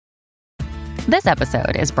This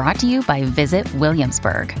episode is brought to you by Visit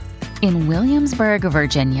Williamsburg. In Williamsburg,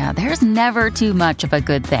 Virginia, there's never too much of a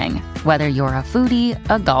good thing. Whether you're a foodie,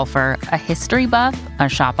 a golfer, a history buff, a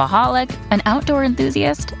shopaholic, an outdoor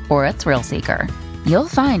enthusiast, or a thrill seeker, you'll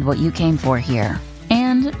find what you came for here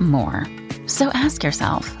and more. So ask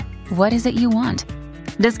yourself, what is it you want?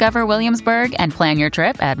 Discover Williamsburg and plan your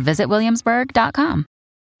trip at visitwilliamsburg.com.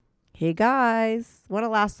 Hey guys, want to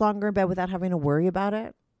last longer in bed without having to worry about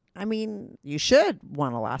it? I mean, you should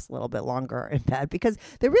want to last a little bit longer in bed because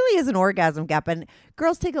there really is an orgasm gap and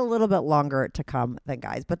girls take a little bit longer to come than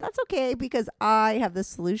guys. But that's okay because I have the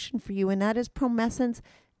solution for you, and that is Promescent's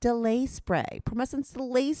Delay Spray. Promescent's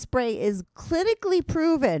Delay Spray is clinically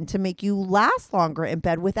proven to make you last longer in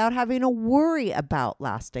bed without having to worry about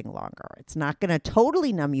lasting longer. It's not going to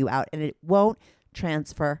totally numb you out, and it won't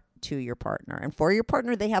transfer to your partner. And for your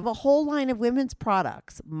partner, they have a whole line of women's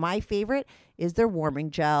products. My favorite is their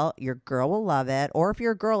warming gel. Your girl will love it. Or if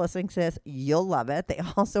you're a girl listening to this, you'll love it. They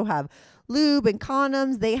also have lube and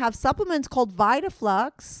condoms. They have supplements called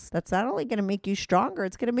VitaFlux. That's not only going to make you stronger,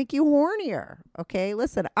 it's going to make you hornier. Okay,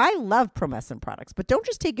 listen, I love Promescent products, but don't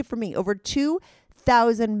just take it from me. Over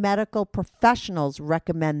 2,000 medical professionals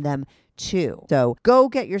recommend them too. So go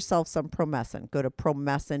get yourself some Promescent. Go to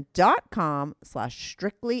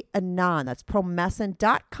promescent.com/strictlyanon. That's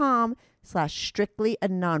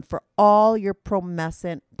promescent.com/strictlyanon for all your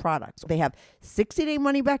Promescent products. They have 60-day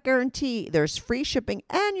money-back guarantee. There's free shipping,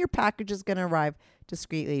 and your package is going to arrive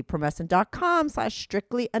discreetly.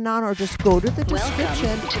 Promescent.com/strictlyanon, or just go to the description.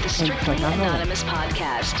 Welcome to the Strictly Anonymous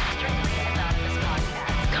podcast.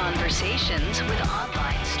 Conversations with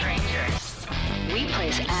online strangers. We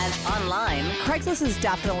place ads online. Craigslist is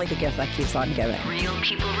definitely the gift that keeps on giving. Real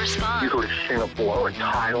people respond. You go to Singapore or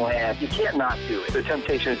Thailand, you can't not do it. The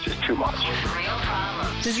temptation is just too much. Real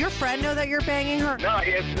problems. Does your friend know that you're banging her? No,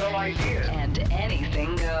 he has no idea. And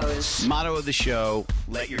anything goes. Motto of the show,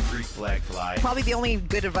 let your Greek flag fly. Probably the only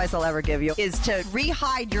good advice I'll ever give you is to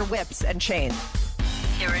re-hide your whips and chains.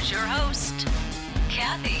 Here is your host,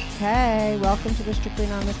 Kathy. Hey, welcome to the Strictly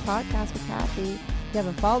Anonymous podcast with Kathy. If you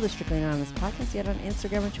haven't followed the Strictly Anonymous podcast yet on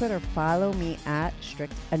Instagram and Twitter, follow me at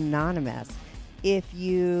Strict Anonymous. If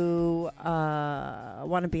you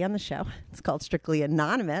want to be on the show, it's called Strictly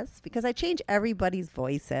Anonymous because I change everybody's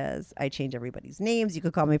voices. I change everybody's names. You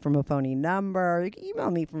could call me from a phony number. You can email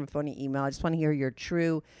me from a phony email. I just want to hear your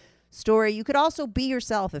true story. You could also be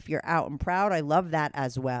yourself if you're out and proud. I love that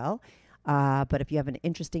as well. But if you have an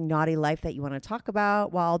interesting, naughty life that you want to talk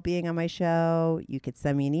about while being on my show, you could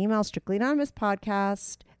send me an email,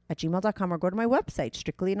 strictlyanonymouspodcast@gmail.com, or go to my website,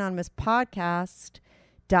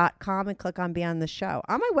 strictlyanonymouspodcast.com, and click on Be on the Show.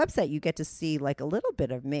 On my website, you get to see like a little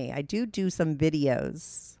bit of me. I do some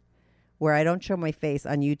videos where I don't show my face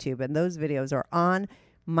on YouTube, and those videos are on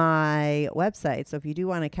my website. So if you do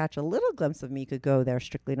want to catch a little glimpse of me, you could go there,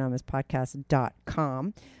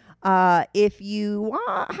 strictlyanonymouspodcast.com. If you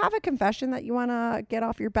have a confession that you want to get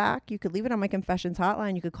off your back, you could leave it on my confessions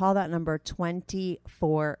hotline. You could call that number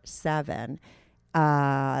 24/7.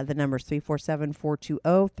 The number is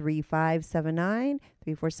 347-420-3579,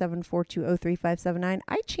 347-420-3579.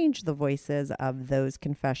 I changed the voices of those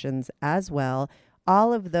confessions as well.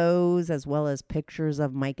 All of those, as well as pictures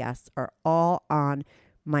of my guests, are all on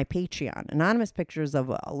my Patreon. Anonymous pictures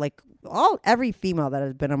of every female that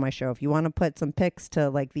has been on my show. If you want to put some pics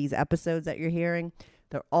to like these episodes that you're hearing,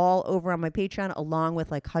 they're all over on my Patreon, along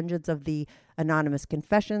with like hundreds of the anonymous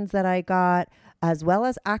confessions that I got, as well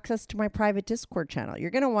as access to my private Discord channel.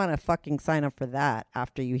 You're going to want to fucking sign up for that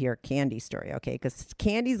after you hear Candy's story, okay? Because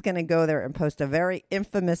Candy's going to go there and post a very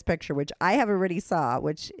infamous picture, which I have already saw,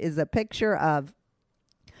 which is a picture of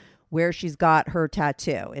where she's got her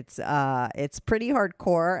tattoo. It's pretty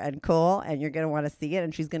hardcore and cool, and you're going to want to see it.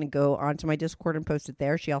 And she's going to go onto my Discord and post it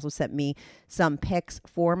there. She also sent me some pics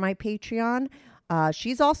for my Patreon.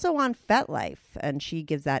 She's also on FetLife, and she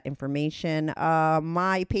gives that information.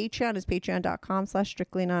 My Patreon is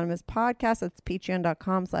patreon.com/strictlyanonymouspodcast. That's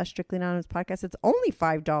patreon.com/strictlyanonymouspodcast. It's only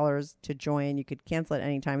 $5 to join. You could cancel it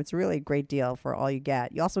anytime. It's really a great deal for all you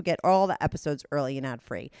get. You also get all the episodes early and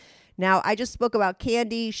ad-free. Now, I just spoke about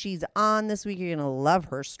Candy. She's on this week. You're going to love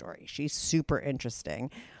her story. She's super interesting.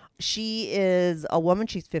 She is a woman.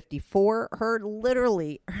 She's 54.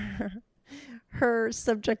 Her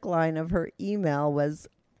subject line of her email was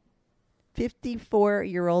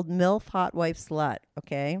 54-year-old MILF Hotwife Slut.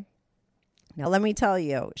 Okay. Now, let me tell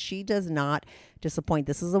you, she does not disappoint.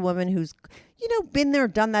 This is a woman who's, been there,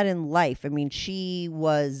 done that in life. I mean, she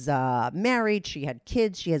was married. She had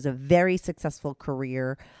kids. She has a very successful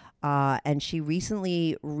career. And she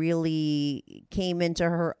recently really came into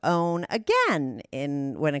her own again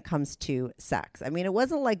when it comes to sex. I mean, it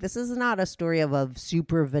wasn't like, this is not a story of a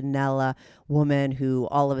super vanilla woman who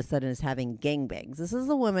all of a sudden is having gangbangs. This is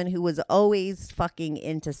a woman who was always fucking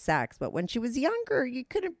into sex. But when she was younger, you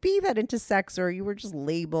couldn't be that into sex, or you were just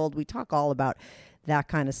labeled. We talk all about that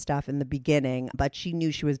kind of stuff in the beginning. But she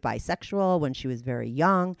knew she was bisexual when she was very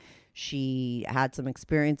young. She had some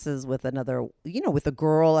experiences with another, with a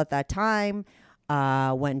girl at that time.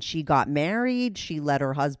 When she got married, she let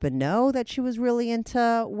her husband know that she was really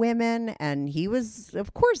into women. And he was,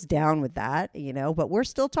 of course, down with that, but we're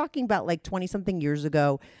still talking about like 20 something years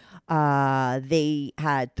ago. They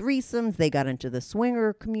had threesomes. They got into the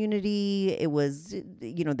swinger community. It was,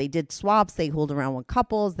 they did swaps. They hold around with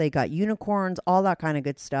couples. They got unicorns, all that kind of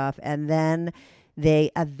good stuff. And then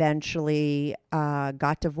they eventually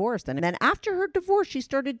got divorced. And then after her divorce, she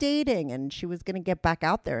started dating, and she was going to get back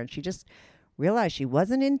out there. And she just realized she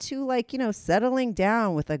wasn't into settling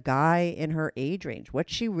down with a guy in her age range. What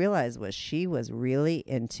she realized was she was really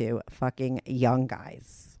into fucking young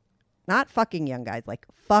guys. Not fucking young guys, like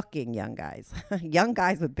fucking young guys. Young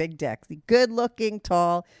guys with big dicks. Good looking,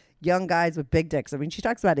 tall, young guys with big dicks. I mean, she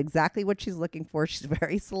talks about exactly what she's looking for. She's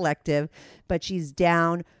very selective, but she's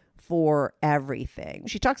down for everything.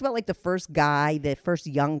 She talks about the first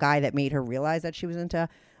young guy that made her realize that she was into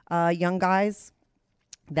young guys.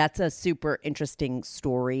 That's a super interesting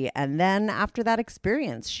story. And then after that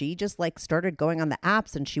experience, she just started going on the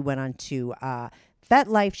apps, and she went on to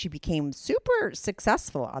FetLife. She became super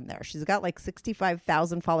successful on there. She's got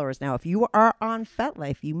 65,000 followers now. If you are on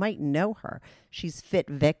FetLife, you might know her. She's Fit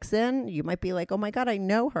Vixen. You might be like, oh my God, I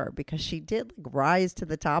know her, because she did rise to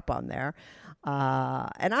the top on there.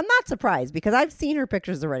 And I'm not surprised, because I've seen her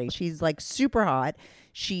pictures already. She's super hot.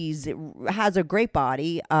 Has a great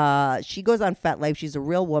body. She goes on FetLife. She's a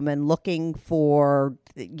real woman looking for,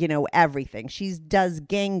 everything. She does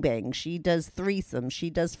gangbang. She does threesomes. She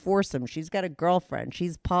does foursomes. She's got a girlfriend.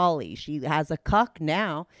 She's poly. She has a cuck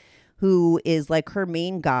now who is her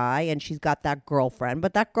main guy, and she's got that girlfriend,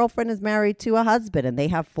 but that girlfriend is married to a husband, and they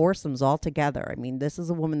have foursomes all together. I mean, this is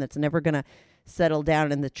a woman that's never going to settle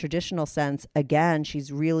down in the traditional sense. Again,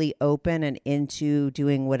 she's really open and into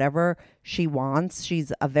doing whatever she wants.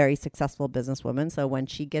 She's a very successful businesswoman. So when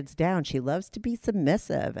she gets down, she loves to be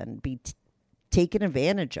submissive and be taken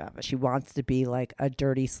advantage of. She wants to be a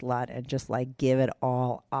dirty slut and just give it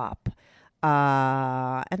all up.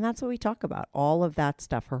 And that's what we talk about. All of that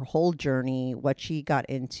stuff, her whole journey, what she got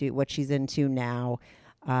into, what she's into now.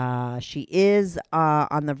 She is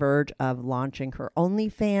on the verge of launching her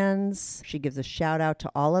OnlyFans. She gives a shout out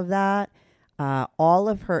to all of that. All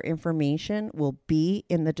of her information will be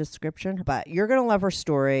in the description, but you're going to love her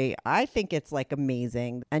story. I think it's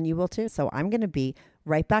amazing, and you will too. So I'm going to be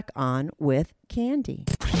right back on with Candy.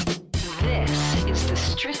 This is the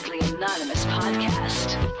Strictly Anonymous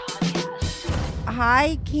podcast.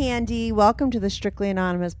 Hi, Candy. Welcome to the Strictly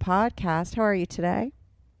Anonymous podcast. How are you today?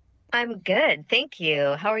 I'm good. Thank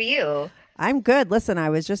you. How are you? I'm good. Listen, I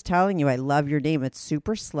was just telling you, I love your name. It's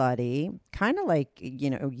super slutty, kind of like,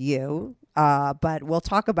 you. But we'll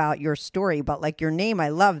talk about your story. But your name, I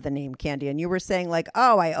love the name Candy. And you were saying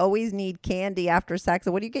oh, I always need candy after sex.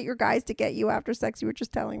 So what do you get your guys to get you after sex? You were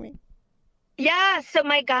just telling me. Yeah. So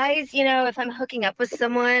my guys, if I'm hooking up with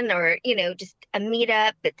someone or, just a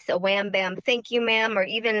meetup, it's a wham, bam, thank you, ma'am. Or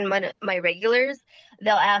even my regulars,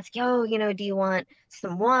 they'll ask, do you want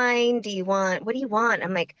some wine? What do you want?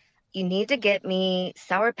 I'm like, you need to get me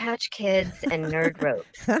Sour Patch Kids and Nerd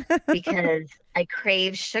Ropes because I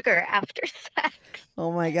crave sugar after sex.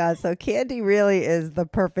 Oh my God. So Candy really is the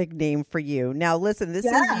perfect name for you. Now, listen, this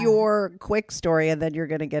is your quick story, and then you're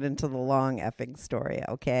going to get into the long effing story.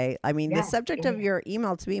 Okay. I mean, the subject of your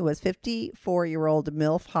email to me was 54-year-old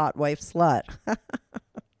MILF Hotwife Slut.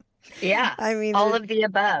 Yeah. I mean, all of the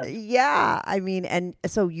above. Yeah. I mean, and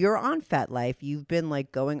so you're on FetLife. You've been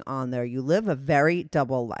going on there. You live a very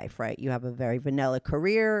double life, right? You have a very vanilla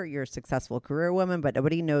career. You're a successful career woman, but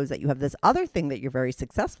nobody knows that you have this other thing that you're very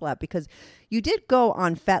successful at, because you did go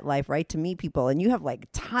on FetLife, right, to meet people, and you have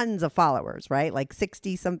tons of followers, right?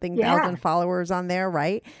 60 something thousand followers on there,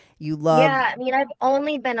 right? You love. Yeah. I mean, I've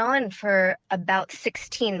only been on for about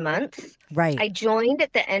 16 months. Right. I joined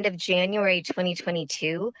at the end of January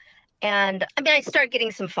 2022. And I mean, I started getting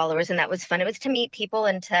some followers, and that was fun. It was to meet people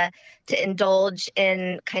and to indulge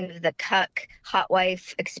in kind of the cuck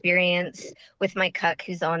hotwife experience with my cuck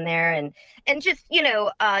who's on there, and just,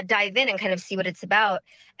 dive in and kind of see what it's about.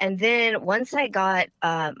 And then once I got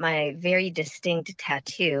my very distinct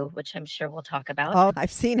tattoo, which I'm sure we'll talk about. Oh,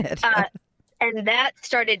 I've seen it. And that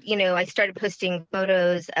started, I started posting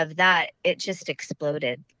photos of that. It just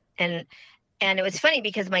exploded. And it was funny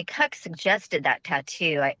because my cuck suggested that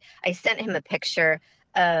tattoo. I sent him a picture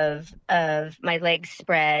of my legs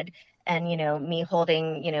spread and, me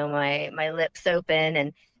holding, my lips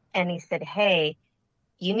open. And he said, hey,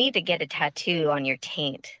 you need to get a tattoo on your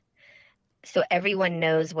taint so everyone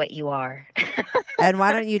knows what you are. And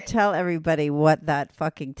why don't you tell everybody what that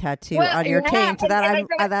fucking tattoo on your taint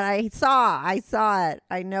that I saw? I saw it.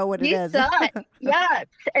 I know what it is. You saw it. Yeah.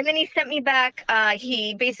 And then he sent me back.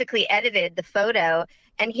 He basically edited the photo,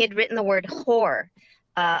 and he had written the word whore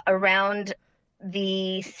around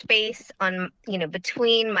the space on,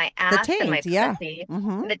 between my ass and my pussy.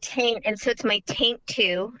 Mm-hmm. The taint. And so it's my taint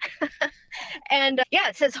too. And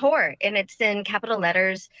it says whore, and it's in capital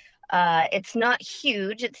letters. It's not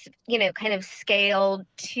huge. It's, kind of scaled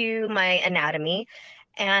to my anatomy.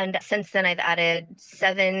 And since then I've added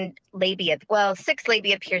 6 labia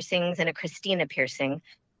piercings and a Christina piercing.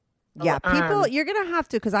 Yeah, people, you're going to have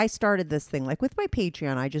to, because I started this thing, like with my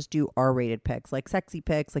Patreon, I just do R-rated pics, like sexy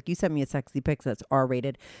pics. Like you sent me a sexy pic that's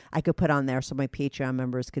R-rated. I could put on there so my Patreon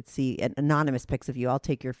members could see an anonymous pics of you. I'll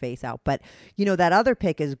take your face out. But, that other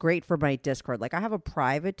pic is great for my Discord. Like I have a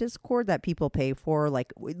private Discord that people pay for.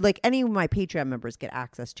 Like any of my Patreon members get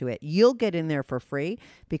access to it. You'll get in there for free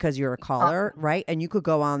because you're a caller, right? And you could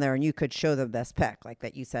go on there and you could show them this pic like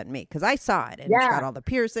that you sent me. Because I saw it and it's got all the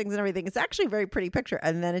piercings and everything. It's actually a very pretty picture.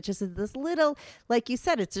 And then it just is this little, like you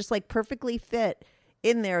said, it's just like perfectly fit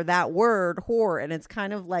in there, that word whore, and it's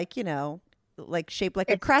kind of like, like shaped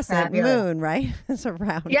like a crescent moon, right? It's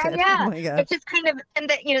around it. Yeah. Oh my God. It's just kind of, and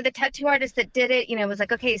the tattoo artist that did it, was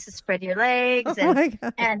like, okay, so spread your legs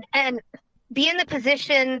and be in the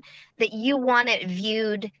position that you want it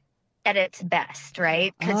viewed at its best,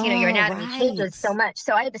 right? Because your anatomy changes so much.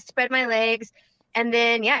 So I had to spread my legs, and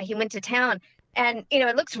then he went to town. And,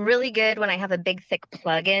 it looks really good when I have a big, thick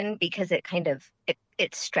plug-in because it kind of,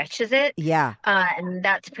 it stretches it. Yeah. And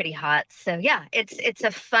that's pretty hot. So, it's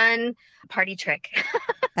a fun party trick.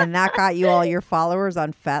 And that got you all your followers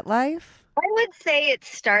on FetLife? I would say it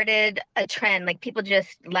started a trend. Like people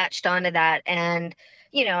just latched onto that. And,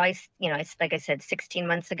 like I said, 16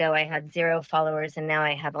 months ago, I had 0 followers, and now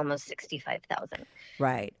I have almost 65,000.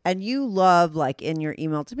 Right. And you love, like in your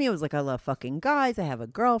email to me, it was like, I love fucking guys. I have a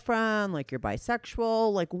girlfriend. Like you're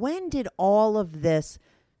bisexual. Like when did all of this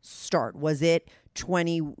start? Was it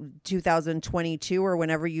 2022 or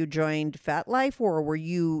whenever you joined FetLife, or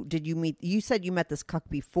did you meet, you said you met this cuck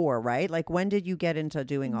before, right? Like when did you get into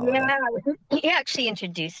doing all of that? He actually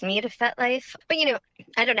introduced me to FetLife, but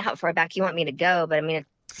I don't know how far back you want me to go, but I mean, it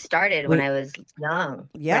started when I was young.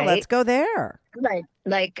 Yeah, right? Let's go there.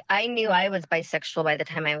 Like I knew I was bisexual by the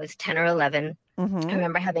time I was 10 or 11. Mm-hmm. I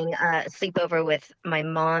remember having a sleepover with my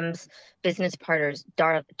mom's business partner's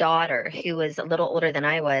daughter, who was a little older than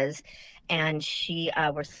I was. And she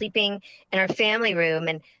were sleeping in our family room,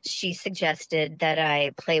 and she suggested that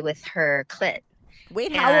I play with her clit.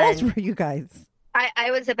 Wait, how old were you guys?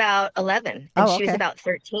 I was about 11, and she was about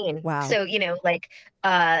 13. Wow. So, like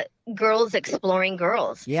girls exploring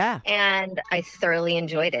girls. Yeah. And I thoroughly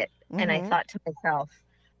enjoyed it. Mm-hmm. And I thought to myself,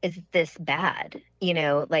 is this bad?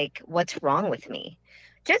 Like what's wrong with me?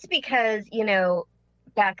 Just because,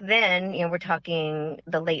 back then, we're talking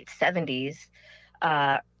the late 70s,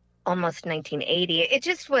 almost 1980. It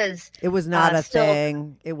just was. It was not a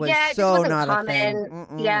thing. It was so not common. A thing.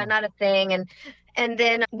 Mm-mm. Yeah, not a thing. And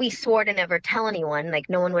then we swore to never tell anyone, like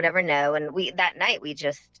no one would ever know. And that night we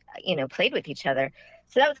just, played with each other.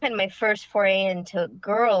 So that was kind of my first foray into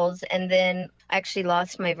girls. And then I actually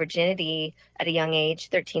lost my virginity at a young age,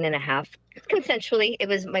 13 and a half, consensually. It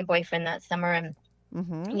was my boyfriend that summer. And,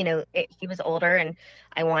 he was older and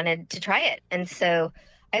I wanted to try it. And so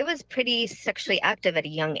I was pretty sexually active at a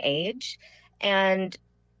young age, and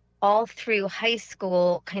all through high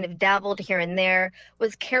school kind of dabbled here and there.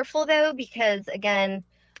 Was careful though, because again,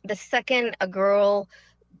 the second a girl,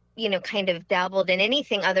 kind of dabbled in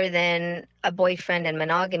anything other than a boyfriend and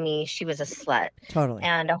monogamy, she was a slut. Totally.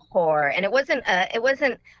 And a whore. And it wasn't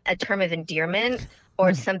a term of endearment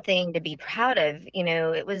or something to be proud of.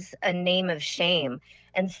 It was a name of shame.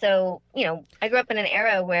 And so, I grew up in an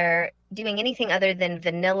era where doing anything other than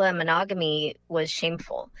vanilla monogamy was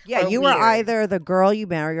shameful. Yeah, you were either the girl you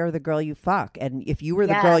marry or the girl you fuck. And if you were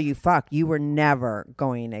the girl you fuck, you were never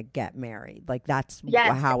going to get married. Like that's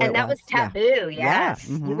how it was. And that was taboo. Yeah. Yes.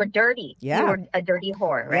 You were dirty. Yeah. You were a dirty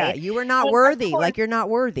whore, right? Yeah, you were not worthy. Like you're not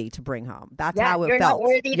worthy to bring home. That's how it you're felt. You're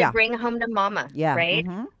not worthy to bring home to mama. Yeah. Right?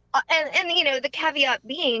 Mm-hmm. And the caveat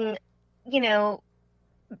being,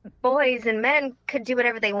 boys and men could do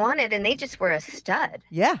whatever they wanted, and they just were a stud.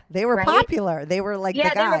 Yeah, they were Right? popular. They were like Yeah,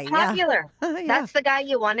 the guy. they were popular. Yeah. That's the guy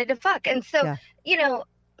you wanted to fuck. And so, Yeah. you know,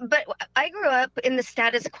 but I grew up in the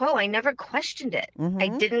status quo. I never questioned it.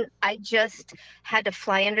 Mhm. I just had to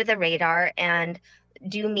fly under the radar and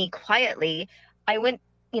do me quietly. I went,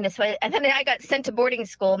 and then I got sent to boarding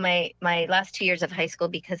school my last 2 years of high school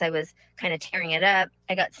because I was kind of tearing it up.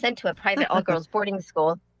 I got sent to a private all girls boarding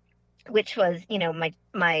school, which was,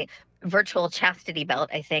 my virtual chastity belt,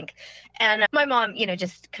 I think. And my mom,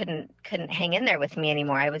 just couldn't hang in there with me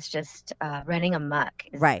anymore. I was just running amok.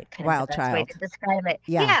 Is Right. kind of Wild the best way child. to describe it.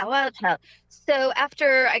 Yeah. Yeah, wild child. So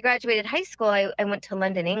after I graduated high school, I went to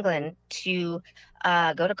London, England to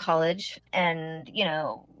go to college. And,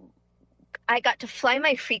 I got to fly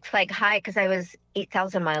my freak flag high because I was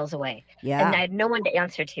 8,000 miles away. Yeah. And I had no one to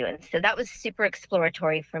answer to. And so that was super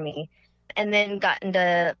exploratory for me. And then got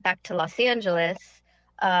back to Los Angeles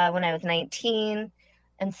when I was 19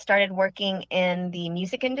 and started working in the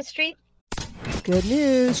music industry. Good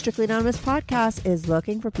news. Strictly Anonymous Podcast is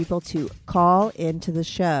looking for people to call into the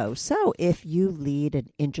show. So if you lead an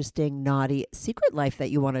interesting, naughty secret life that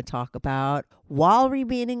you want to talk about while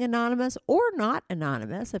remaining anonymous or not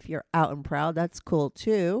anonymous, if you're out and proud, that's cool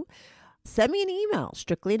too. Send me an email,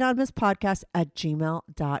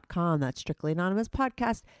 strictlyanonymouspodcast@gmail.com. That's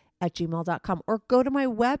strictlyanonymouspodcast@gmail.com. Or go to my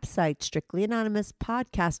website,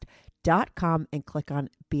 strictlyanonymouspodcast.com, and click on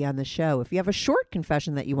Be on the Show. If you have a short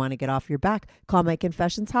confession that you want to get off your back, call my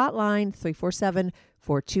confessions hotline,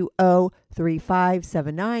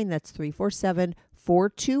 347-420-3579. That's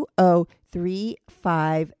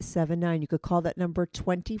 347-420-3579. You could call that number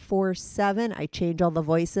 24/7. I change all the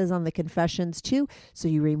voices on the confessions too, so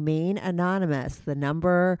you remain anonymous. The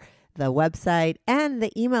number, the website, and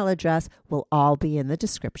the email address will all be in the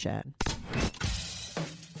description.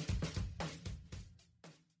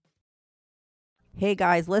 Hey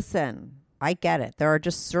guys, listen, I get it. There are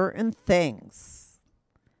just certain things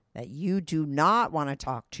that you do not want to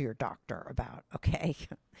talk to your doctor about, okay?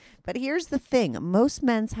 But here's the thing. Most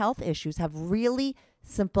men's health issues have really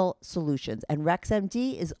simple solutions, and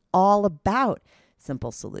RexMD is all about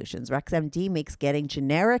simple solutions. RexMD makes getting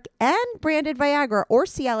generic and branded Viagra or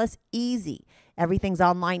Cialis easy. Everything's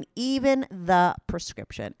online, even the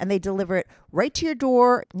prescription, and they deliver it right to your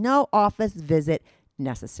door. No office visit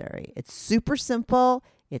necessary. It's super simple,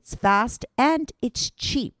 it's fast, and it's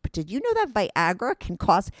cheap. Did you know that Viagra can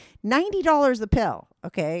cost $90 a pill?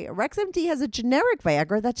 Okay, RexMD has a generic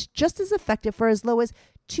Viagra that's just as effective for as low as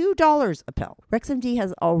 $2 a pill. RexMD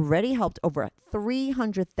has already helped over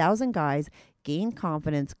 300,000 guys gain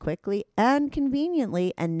confidence quickly and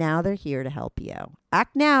conveniently, and now they're here to help you.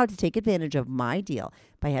 Act now to take advantage of my deal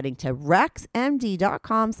by heading to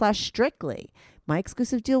rexmd.com/strictly. My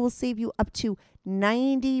exclusive deal will save you up to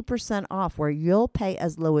 90% off, where you'll pay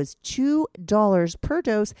as low as $2 per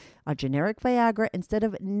dose on generic Viagra instead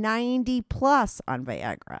of 90 plus on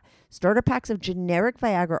Viagra. Starter packs of generic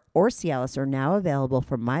Viagra or Cialis are now available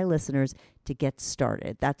for my listeners to get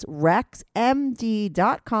started. That's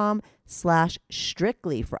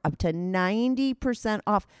rexmd.com/strictly for up to 90%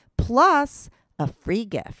 off plus a free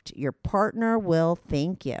gift. Your partner will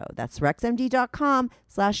thank you. That's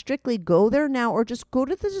rexmd.com/strictly. Go there now, or just go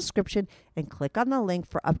to the description and click on the link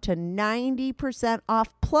for up to 90%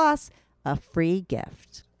 off plus a free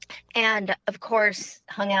gift. And of course,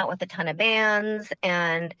 hung out with a ton of bands,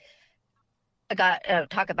 and I got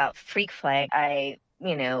talk about freak flag. I,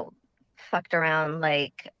 fucked around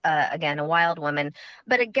like, again, a wild woman,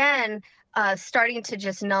 but again, starting to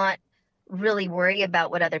just not really worry about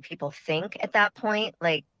what other people think at that point,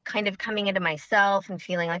 like kind of coming into myself and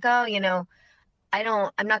feeling like, oh,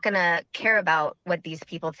 I'm not going to care about what these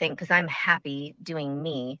people think because I'm happy doing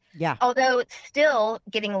me. Yeah. Although it's still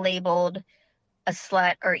getting labeled a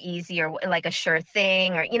slut or easy or like a sure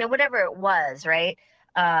thing or, whatever it was. Right.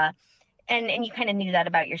 And you kind of knew that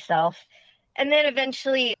about yourself. And then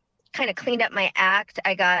eventually kind of cleaned up my act.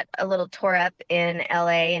 I got a little tore up in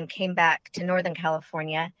LA and came back to Northern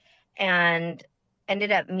California and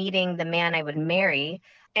ended up meeting the man I would marry.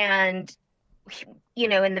 And,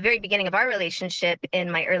 in the very beginning of our relationship in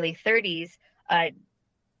my early 30s, I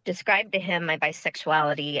described to him my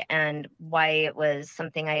bisexuality and why it was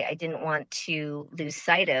something I didn't want to lose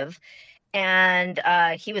sight of. And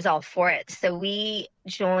he was all for it. So we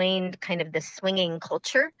joined kind of the swinging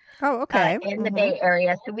culture. Oh, okay. In the Bay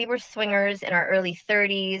Area. So we were swingers in our early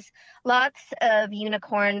 30s. Lots of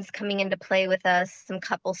unicorns coming into play with us, some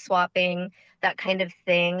couple swapping, that kind of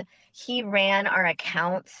thing. He ran our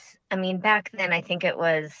accounts. I mean, back then, I think it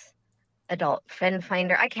was Adult Friend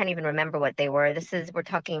Finder. I can't even remember what they were. We're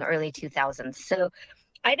talking early 2000s. So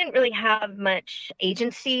I didn't really have much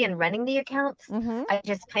agency in running the accounts. Mm-hmm. I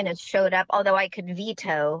just kind of showed up, although I could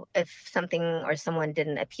veto if something or someone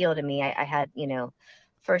didn't appeal to me. I had,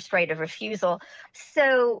 first right of refusal.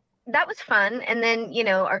 So that was fun. And then,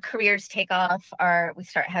 our careers take off, we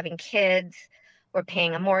start having kids, we're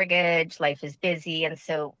paying a mortgage, life is busy. And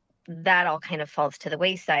so that all kind of falls to the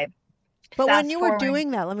wayside. But when Fast you were forward-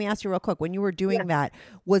 doing that, let me ask you real quick. When you were doing that,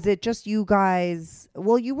 was it just you guys?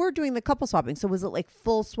 Well, you were doing the couple swapping. So was it like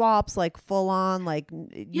full swaps, like full on, like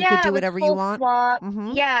you could it do was whatever you full want? swap.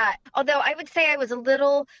 Mhm. Yeah. Although I would say I was a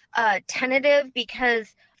little tentative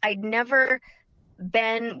because I'd never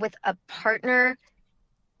been with a partner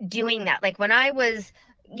doing that. Like when I was,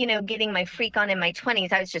 getting my freak on in my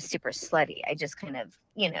 20s, I was just super slutty. I just kind of,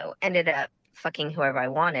 ended up fucking whoever I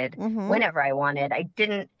wanted, Mhm. whenever I wanted. I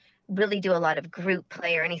didn't really do a lot of group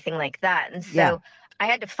play or anything like that. And so Yeah. I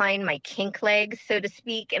had to find my kink legs, so to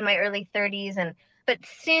speak, in my early 30s, but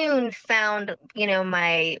soon found,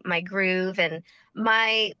 my groove and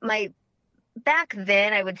my back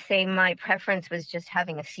then. I would say my preference was just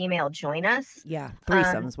having a female join us. Yeah,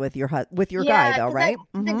 threesomes with your guy though, 'cause right?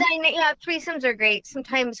 Mhm. Threesomes are great.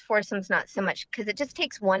 Sometimes foursomes not so much because it just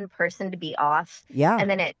takes one person to be off, Yeah. and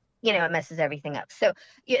then it messes everything up. So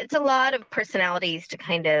it's a lot of personalities to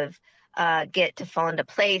kind of get to fall into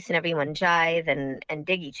place and everyone jive and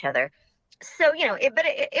dig each other. So it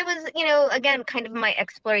was again kind of my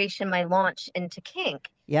exploration, my launch into kink,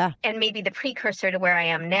 Yeah. and maybe the precursor to where I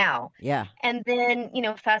am now. Yeah. And then,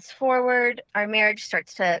 fast forward, our marriage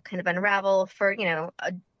starts to kind of unravel for, a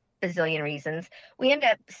bazillion reasons. We end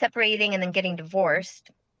up separating and then getting divorced.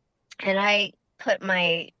 And I put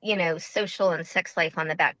my, social and sex life on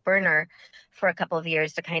the back burner for a couple of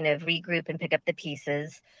years to kind of regroup and pick up the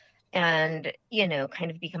pieces and,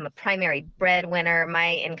 kind of become a primary breadwinner.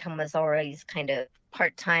 My income was always kind of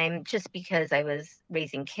part-time just because I was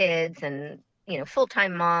raising kids and,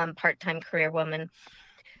 full-time mom, part-time career woman.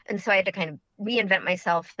 And so I had to kind of reinvent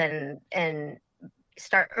myself and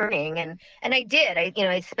start earning. And I did.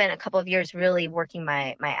 I spent a couple of years really working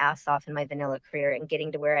my ass off in my vanilla career and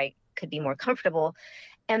getting to where I could be more comfortable.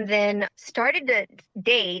 And then started to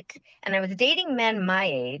date, and I was dating men my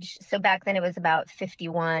age. So back then it was about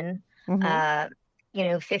 51,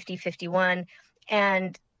 Mhm. 50, 51,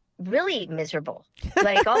 and really miserable.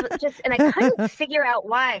 Like and I couldn't figure out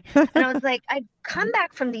why. And I was like, I'd come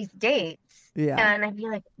back from these dates Yeah. and I'd be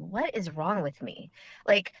like, what is wrong with me?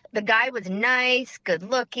 Like the guy was nice, good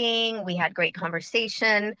looking, we had great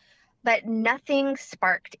conversation, but nothing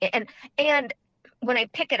sparked it. And when I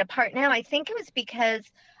pick it apart now, I think it was because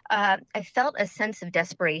I felt a sense of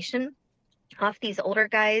desperation off these older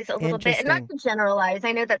guys a little bit. And not to generalize,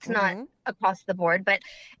 I know that's not Mhm. across the board, but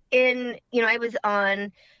I was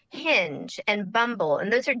on Hinge and Bumble,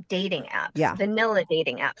 and those are dating apps, Yeah. vanilla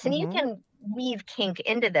dating apps. And you Mhm. can weave kink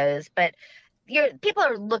into those, but people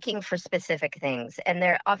are looking for specific things, and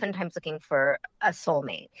they're oftentimes looking for a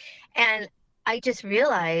soulmate. And I just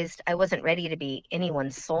realized I wasn't ready to be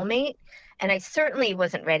anyone's soulmate, and I certainly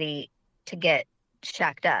wasn't ready to get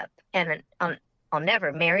shacked up. And I'll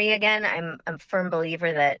never marry again. I'm a firm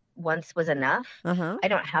believer that once was enough. Uh-huh. I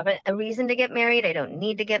don't have a reason to get married. I don't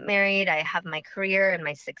need to get married. I have my career and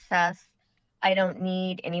my success. I don't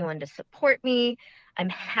need anyone to support me. I'm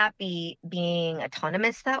happy being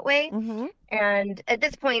autonomous that way. Mhm. And at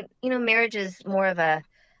this point, marriage is more of a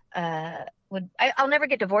I'll never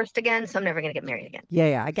get divorced again, so I'm never going to get married again.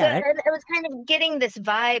 Yeah, I get it. And I was kind of getting this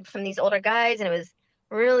vibe from these older guys, and it was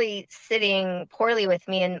really sitting poorly with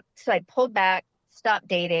me. And so I pulled back, stopped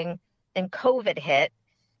dating, then COVID hit.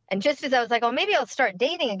 And just as I was like, oh, maybe I'll start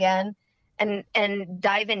dating again and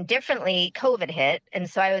dive in differently, COVID hit. And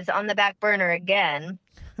so I was on the back burner again.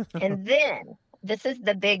 And then this is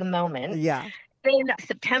the big moment. Yeah. In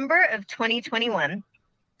September of 2021,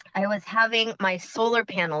 I was having my solar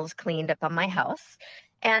panels cleaned up on my house.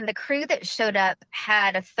 And the crew that showed up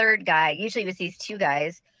had a third guy. Usually it was these two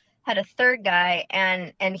guys, had a third guy.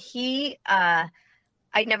 And he,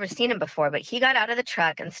 I'd never seen him before, but he got out of the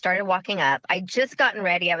truck and started walking up. I'd just gotten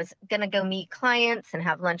ready. I was going to go meet clients and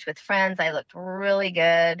have lunch with friends. I looked really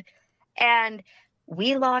good. And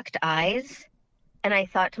we locked eyes. And I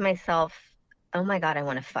thought to myself, oh my God, I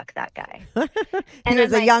want to fuck that guy. He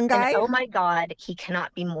was a young guy? Oh my God, he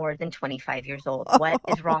cannot be more than 25 years old. What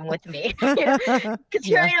is wrong with me? Because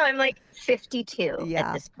here I am, I'm like 52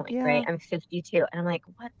 at this point, right? I'm 52. And I'm like,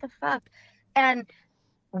 what the fuck? And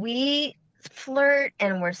we flirt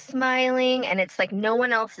and we're smiling and it's like no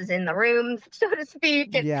one else is in the room, so to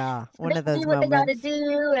speak. And Yeah, one they of those do what they got to moments.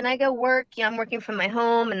 do, and I go work. I'm working from my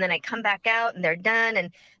home, and then I come back out, and they're done.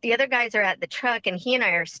 And the other guys are at the truck, and he and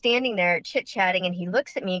I are standing there chit-chatting, and he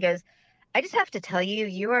looks at me and goes, I just have to tell you,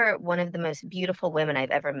 you are one of the most beautiful women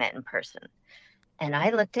I've ever met in person. And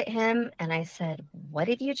I looked at him, and I said, what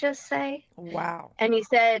did you just say? Wow. And he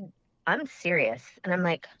said, I'm serious. And I'm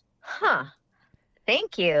like, huh,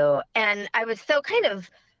 thank you. And I was so kind of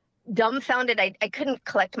dumbfounded. I couldn't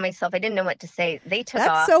collect myself. I didn't know what to say. They took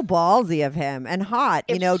That's off. so ballsy of him and hot,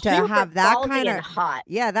 It's to super have that ballsy kind and of hot.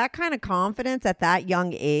 that kind of confidence at that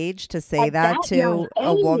young age to say At that that to young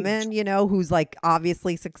a age. woman, who's like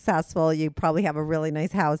obviously successful. You probably have a really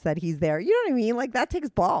nice house that he's there. You know what I mean? Like that takes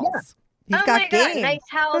balls. He's Oh got my God, game. nice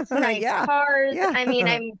house, nice Yeah. cars. Yeah. I mean,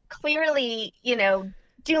 I'm clearly,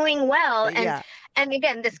 doing well. Yeah. And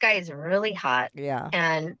again, this guy is really hot Yeah.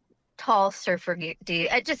 and tall surfer dude,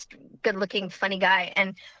 just good looking, funny guy.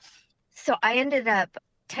 And so I ended up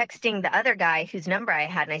texting the other guy whose number I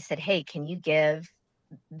had, and I said, hey, can you give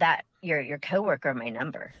that your coworker my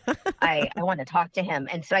number? I want to talk to him.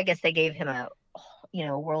 And so I guess they gave him a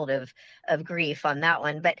world of grief on that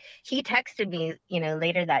one. But he texted me,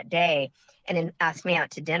 later that day and then asked me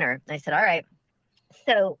out to dinner. And I said, all right.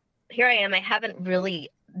 So here I am. I haven't really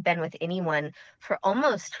been with anyone for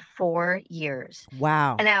almost 4 years.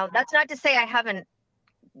 Wow. And now that's not to say I haven't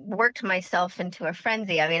worked myself into a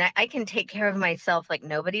frenzy. I mean, I can take care of myself like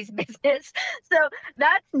nobody's business. So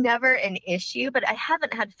that's never an issue, but I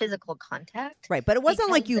haven't had physical contact. Right. But it wasn't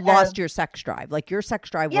like you because lost your sex drive. Like your sex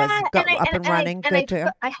drive was up and running. Good too.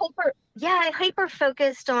 I hyper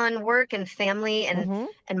focused on work and family and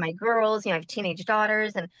my girls. I have teenage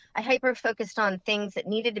daughters, and I hyper focused on things that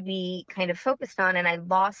needed to be kind of focused on, and I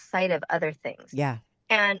lost sight of other things. Yeah.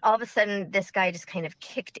 And all of a sudden, this guy just kind of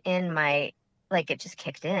kicked in it just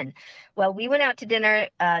kicked in. Well, we went out to dinner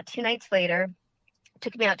 2 nights later.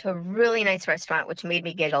 Took me out to a really nice restaurant, which made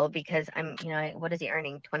me giggle because I'm, what is he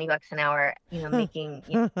earning? $20 an hour, making,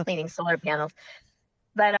 cleaning solar panels.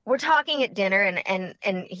 But we're talking at dinner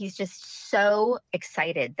and he's just so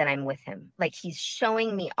excited that I'm with him. Like he's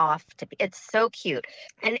showing me off it's so cute.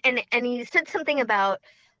 And he said something about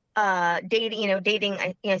dating.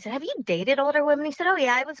 I said, have you dated older women? He said, oh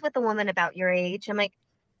yeah, I was with a woman about your age. I'm like,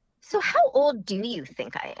 so how old do you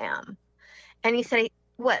think I am? And he said,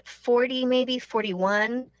 what, 40, maybe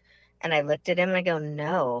 41? And I looked at him and I go,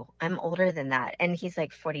 no, I'm older than that. And he's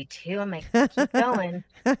like 42. I'm like, keep going.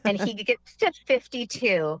 And he gets to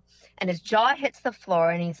 52 and his jaw hits the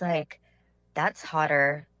floor and he's like, that's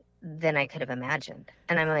hotter than I could have imagined.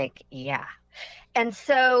 And I'm like, yeah. And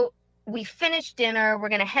so we finished dinner. We're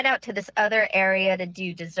going to head out to this other area to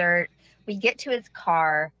do dessert. We get to his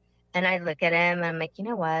car. And I look at him and I'm like, you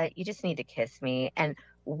know what? You just need to kiss me. And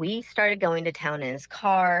we started going to town in his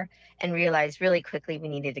car and realized really quickly we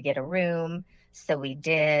needed to get a room. So we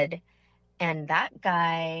did. And that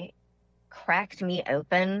guy cracked me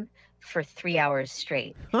open for 3 hours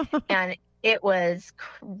straight. And it was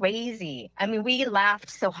crazy. I mean, we laughed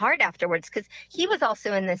so hard afterwards because he was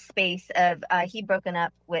also in this space of he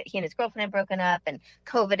and his girlfriend had broken up and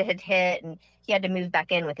COVID had hit and he had to move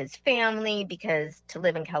back in with his family because to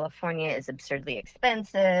live in California is absurdly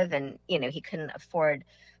expensive and, he couldn't afford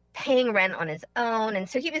paying rent on his own. And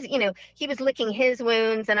so he was licking his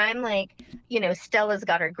wounds and I'm like, Stella's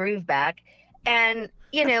got her groove back. And,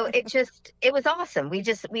 it was awesome.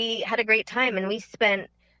 We had a great time and we spent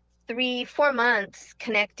 3-4 months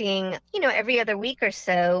connecting, every other week or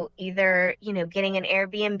so, either, getting an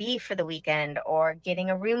Airbnb for the weekend or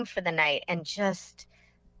getting a room for the night and just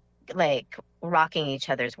like rocking each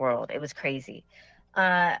other's world. It was crazy.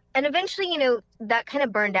 And eventually, that kind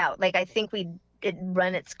of burned out. Like, I think it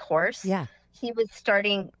run its course. Yeah. He was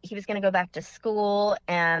going to go back to school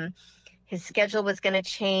and his schedule was going to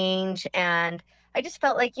change. And I just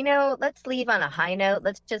felt like, let's leave on a high note.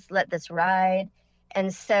 Let's just let this ride.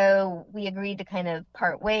 And so we agreed to kind of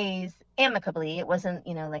part ways amicably. It wasn't,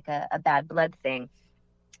 like a bad blood thing.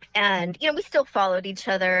 And, we still followed each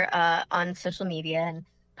other on social media and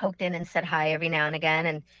poked in and said hi every now and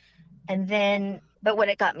again. And then, but what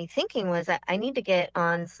it got me thinking was that I need to get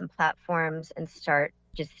on some platforms and start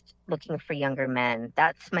just looking for younger men.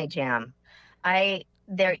 That's my jam.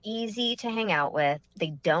 They're easy to hang out with. They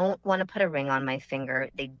don't want to put a ring on my finger.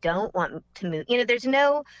 They don't want to move. There's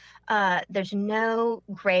no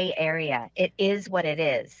gray area. It is what it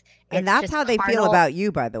is. And that's how they feel about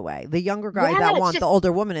you, by the way. The younger guys that want the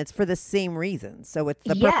older woman, it's for the same reason. So it's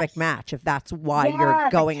the perfect match if that's why you're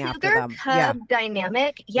going after them. Cub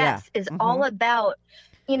dynamic, is all about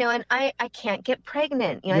and I can't get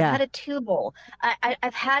pregnant. I've had a tubal.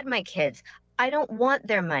 I've had my kids. I don't want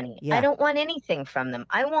their money. Yeah. I don't want anything from them.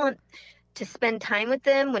 I want to spend time with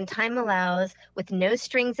them when time allows, with no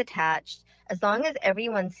strings attached. As long as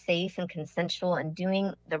everyone's safe and consensual and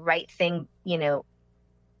doing the right thing,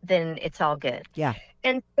 then it's all good. Yeah.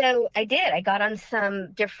 And so I did. I got on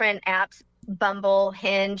some different apps, Bumble,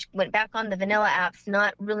 Hinge, went back on the vanilla apps,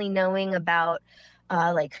 not really knowing about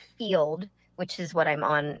like Field, which is what I'm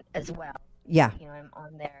on as well. Yeah. I'm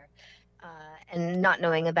on there and not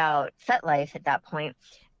knowing about FetLife at that point.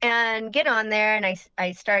 And get on there and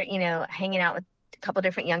I start, hanging out with a couple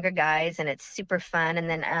different younger guys, and it's super fun. And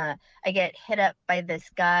then I get hit up by this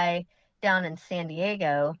guy down in San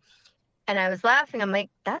Diego. And I was laughing. I'm like,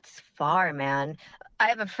 that's far, man. I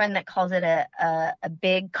have a friend that calls it a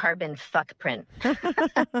big carbon fuck print.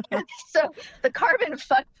 So the carbon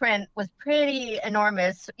fuck print was pretty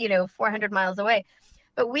enormous, 400 miles away.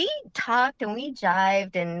 But we talked and we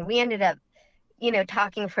jived, and we ended up,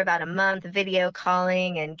 talking for about a month, video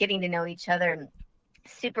calling and getting to know each other.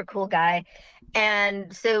 Super cool guy.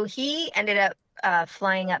 And so he ended up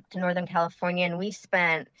flying up to Northern California, and we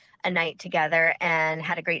spent a night together and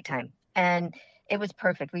had a great time. And it was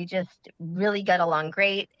perfect. We just really got along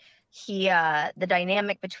great. The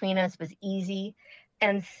dynamic between us was easy.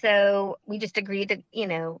 And so we just agreed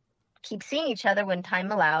to, keep seeing each other when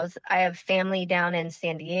time allows. I have family down in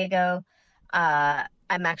San Diego.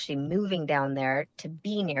 I'm actually moving down there to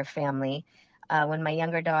be near family when my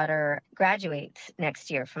younger daughter graduates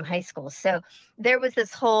next year from high school. So there was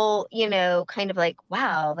this whole, kind of like,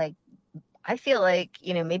 wow, like, I feel like,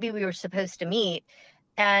 maybe we were supposed to meet.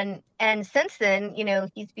 And since then,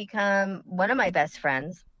 he's become one of my best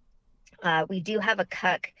friends. We do have a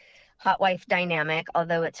cuck hotwife dynamic,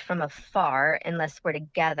 although it's from afar unless we're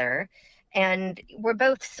together. And we're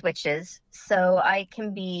both switches. So I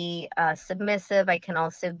can be submissive. I can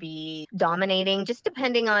also be dominating, just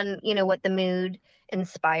depending on, what the mood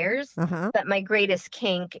inspires. But my greatest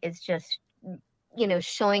kink is just,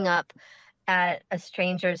 showing up at a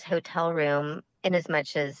stranger's hotel room, in as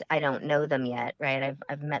much as I don't know them yet, right?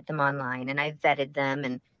 I've met them online and I've vetted them,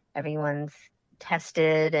 and everyone's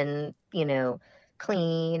tested and,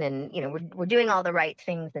 clean, and, we're doing all the right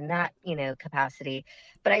things in that, capacity.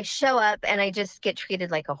 But I show up and I just get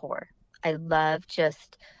treated like a whore. I love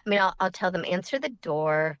I'll tell them, answer the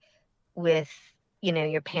door with,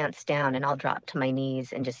 your pants down, and I'll drop to my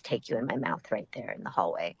knees and just take you in my mouth right there in the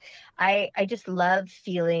hallway. I just love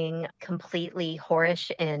feeling completely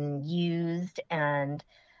whorish and used and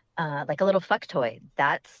like a little fuck toy.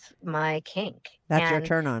 That's my kink. That's your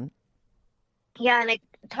turn on. Yeah. And I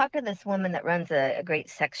talked to this woman that runs a great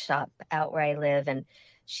sex shop out where I live, and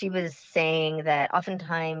she was saying that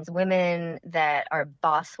oftentimes women that are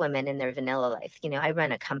boss women in their vanilla life, I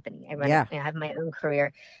run a company, I have my own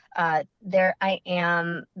career. There I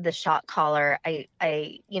am, the shot caller.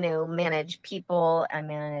 I manage people. I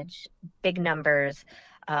manage big numbers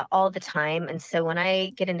all the time. And so when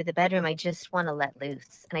I get into the bedroom, I just want to let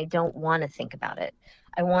loose, and I don't want to think about it.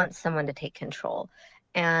 I want someone to take control.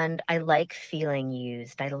 And I like feeling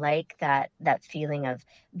used. I like that feeling of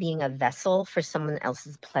being a vessel for someone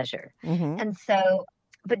else's pleasure. And so,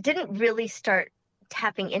 but didn't really start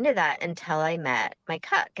tapping into that until I met my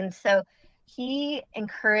cuck. And so he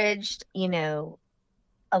encouraged, a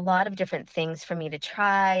lot of different things for me to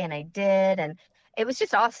try, and I did. And it was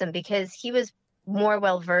just awesome because he was more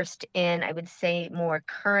well-versed in, I would say, more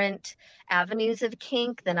current avenues of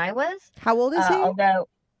kink than I was. How old is he? Although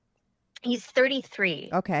he's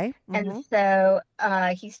 33. Okay. And so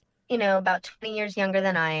he's, about 20 years younger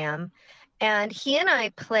than I am. And he and I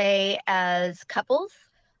play as couples.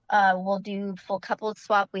 We'll do full couples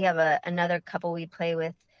swap. We have another couple we play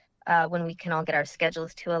with when we can all get our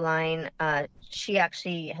schedules to align. She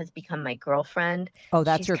actually has become my girlfriend. Oh,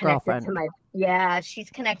 that's your girlfriend.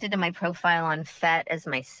 She's connected to my profile on FET as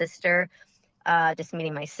my sister, just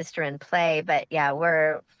meeting my sister in play. But yeah,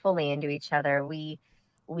 we're fully into each other. We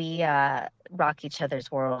rock each other's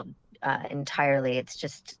world entirely. It's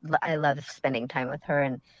just, I love spending time with her,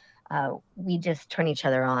 and we just turn each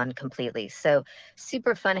other on completely. So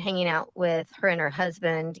super fun hanging out with her and her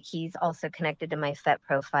husband. He's also connected to my FET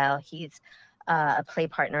profile. He's a play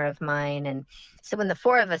partner of mine. And so when the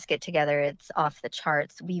four of us get together, it's off the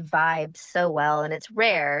charts. We vibe so well, and it's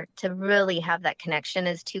rare to really have that connection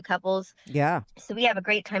as two couples. Yeah. So we have a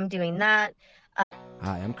great time doing that.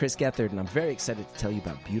 Hi, I'm Chris Gethard, and I'm very excited to tell you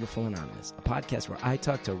about Beautiful Anonymous, a podcast where I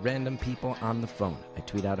talk to random people on the phone. I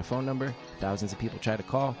tweet out a phone number, thousands of people try to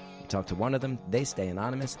call. You talk to one of them, they stay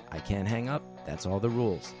anonymous. I can't hang up. That's all the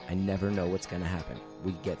rules. I never know what's going to happen.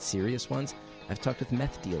 We get serious ones, I've talked with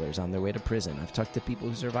meth dealers on their way to prison. I've talked to people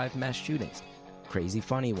who survived mass shootings. Crazy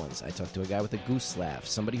funny ones. I talked to a guy with a goose laugh,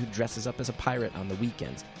 somebody who dresses up as a pirate on the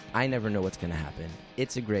weekends. I never know what's going to happen.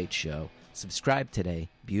 It's a great show. Subscribe today,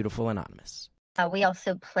 Beautiful Anonymous. We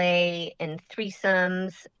also play in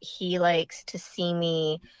threesomes. He likes to see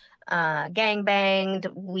me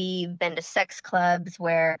gangbanged. We've been to sex clubs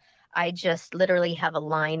where I just literally have a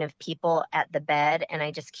line of people at the bed and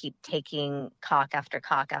I just keep taking cock after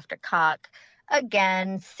cock after cock.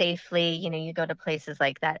 Again, safely, you go to places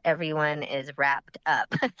like that, everyone is wrapped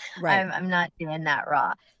up. Right. I'm not doing that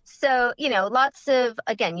raw. So, lots of,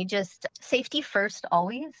 again, you just safety first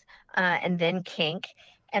always, and then kink.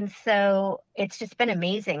 And so it's just been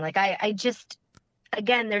amazing. Like I just,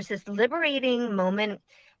 again, there's this liberating moment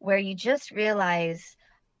where you just realize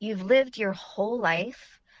you've lived your whole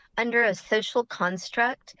life under a social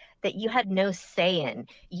construct that you had no say in.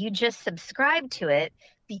 You just subscribe to it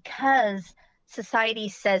because society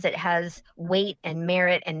says it has weight and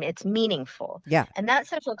merit and it's meaningful. Yeah. And that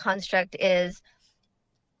social construct is,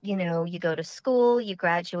 you go to school, you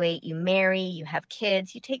graduate, you marry, you have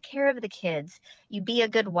kids, you take care of the kids, you be a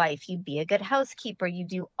good wife, you be a good housekeeper, you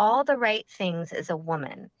do all the right things as a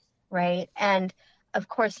woman, right? And of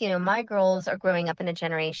course, my girls are growing up in a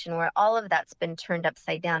generation where all of that's been turned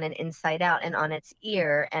upside down and inside out and on its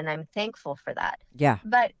ear, and I'm thankful for that. Yeah.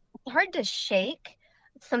 But it's hard to shake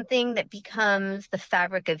something that becomes the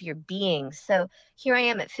fabric of your being. So here I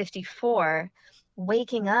am at 54,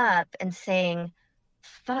 waking up and saying,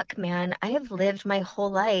 fuck, man, I have lived my whole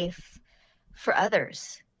life for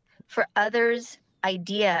others'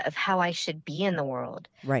 idea of how I should be in the world.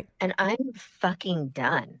 Right. And I'm fucking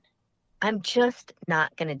done. I'm just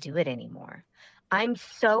not going to do it anymore. I'm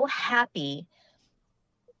so happy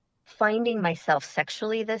finding myself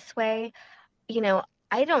sexually this way.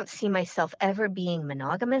 I don't see myself ever being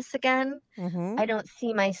monogamous again. Mm-hmm. I don't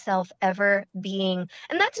see myself ever being,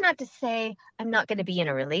 and that's not to say I'm not going to be in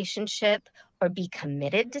a relationship or be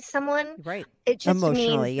committed to someone. Right. It just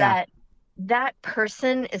Emotionally, means yeah. that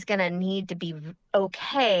person is going to need to be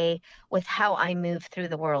okay with how I move through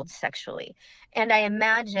the world sexually. And I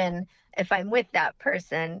imagine if I'm with that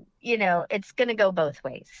person, it's going to go both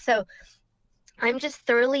ways. So I'm just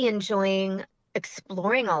thoroughly enjoying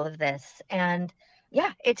exploring all of this. And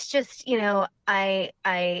yeah, it's just,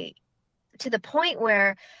 I to the point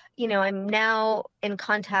where, I'm now in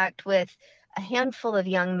contact with a handful of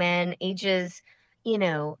young men ages,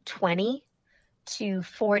 20 to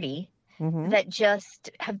 40 Mm-hmm. that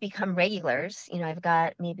just have become regulars. I've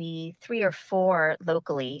got maybe 3 or 4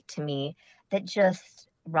 locally to me that just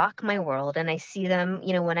rock my world. And I see them,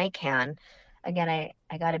 when I can. Again,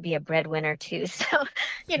 I got to be a breadwinner too. So,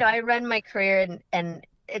 I run my career and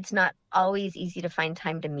it's not always easy to find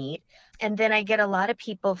time to meet. And then I get a lot of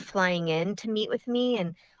people flying in to meet with me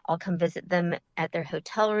and I'll come visit them at their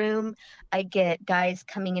hotel room. I get guys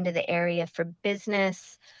coming into the area for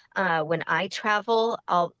business. When I travel,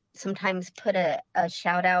 I'll sometimes put a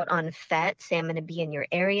shout out on FET, say I'm going to be in your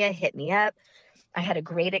area, hit me up. I had a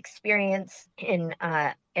great experience in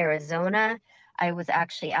Arizona. I was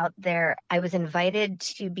actually out there. I was invited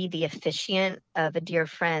to be the officiant of a dear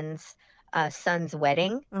friend's son's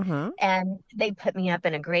wedding. Uh-huh. And they put me up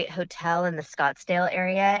in a great hotel in the Scottsdale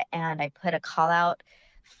area. And I put a call out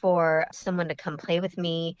for someone to come play with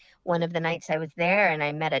me one of the nights I was there. And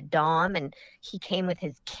I met a Dom and he came with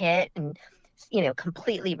his kit and,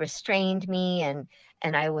 completely restrained me. And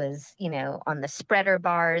I was, on the spreader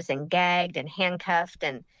bars and gagged and handcuffed.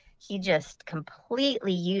 And he just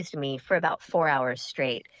completely used me for about 4 hours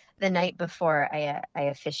straight the night before I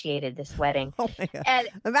officiated this wedding. Oh my God. And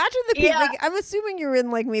imagine the people, yeah. I'm assuming you're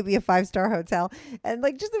in maybe a 5-star hotel and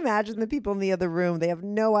just imagine the people in the other room. They have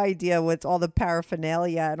no idea what's all the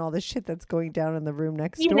paraphernalia and all the shit that's going down in the room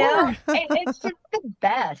next door. It's just the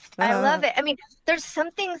best. I love it. I mean, there's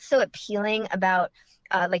something so appealing about,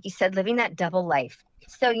 like you said, living that double life.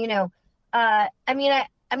 So,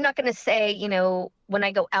 I'm not going to say, when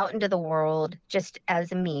I go out into the world, just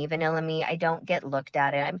as me, vanilla me, I don't get looked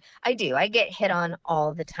at. I do. I get hit on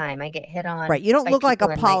all the time. I get hit on. Right. You don't by look like a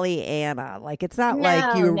people in Pollyanna. It's not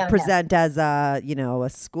like you present as a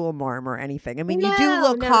school marm or anything. I mean, you do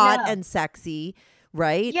look hot and sexy,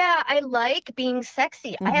 right? Yeah, I like being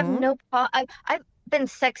sexy. I have no problem. I've been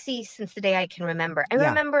sexy since the day I can remember. I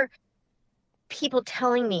remember people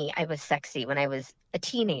telling me I was sexy when I was a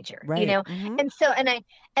teenager, right. Mm-hmm. And so,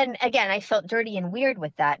 and again, I felt dirty and weird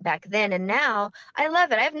with that back then. And now I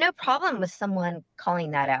love it. I have no problem with someone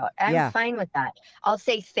calling that out. I'm fine with that. I'll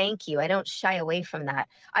say thank you. I don't shy away from that.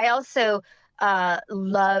 I also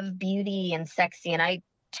love beauty and sexy. And I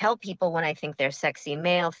tell people when I think they're sexy,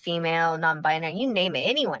 male, female, non-binary, you name it,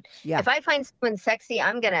 anyone. Yeah. If I find someone sexy,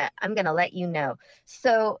 I'm gonna let you know.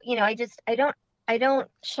 So, I don't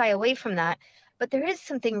shy away from that. But there is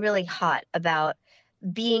something really hot about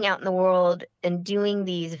being out in the world and doing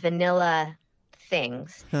these vanilla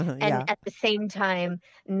things, and Yeah. at the same time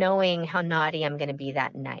knowing how naughty I'm gonna be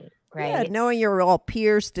that night. Yeah, Right. knowing you're all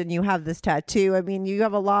pierced and you have this tattoo. I mean, you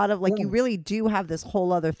have a lot of like, you really do have this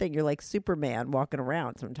whole other thing. You're like Superman walking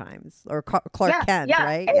around sometimes, or Clark Kent,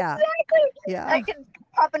 right? Exactly. Yeah. I can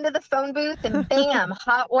pop into the phone booth and bam,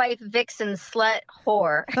 Hotwife, vixen, slut,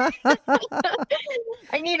 whore.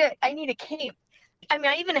 I need a cape. I mean,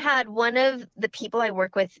 I even had one of the people I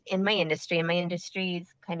work with in my industry, and my industry is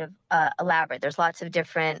kind of elaborate. There's lots of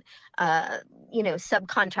different,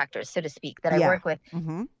 subcontractors, so to speak, that I work with.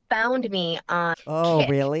 Mm-hmm. Found me on Oh, Kick.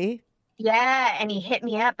 really? Yeah, and he hit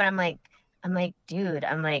me up, and I'm like, dude,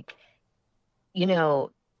 you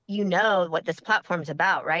know what this platform's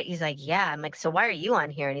about, right? He's like, yeah. I'm like, so why are you on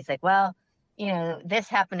here? And he's like, well, this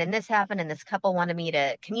happened, and this couple wanted me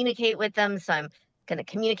to communicate with them, so I'm going to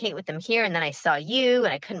communicate with them here. And then I saw you,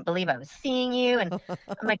 and I couldn't believe I was seeing you. And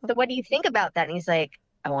I'm like, so what do you think about that? And he's like,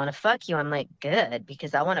 I want to fuck you. I'm like, good,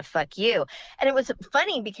 because I want to fuck you. And it was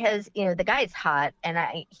funny because, the guy's hot, and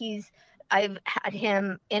I've had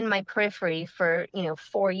him in my periphery for,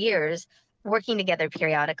 4 years, working together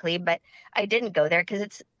periodically, but I didn't go there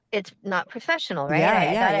because it's not professional, right?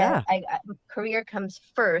 Yeah. Career comes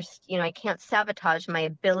first. I can't sabotage my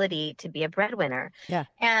ability to be a breadwinner. Yeah.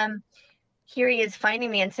 And here he is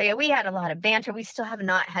finding me, and so we had a lot of banter. We still have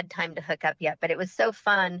not had time to hook up yet, but it was so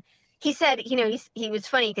fun. He said, he was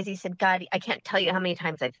funny because he said, God, I can't tell you how many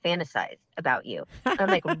times I've fantasized about you. I'm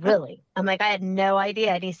like, really? I'm like, I had no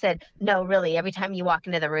idea. And he said, no, really. Every time you walk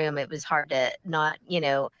into the room, it was hard to not,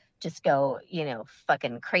 just go,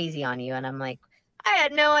 fucking crazy on you. And I'm like, I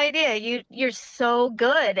had no idea. You're so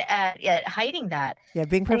good at hiding that. Yeah,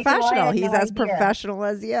 being And he said, professional. "Well, I had He's no as idea." professional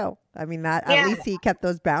as you. I mean, that at Yeah. least he kept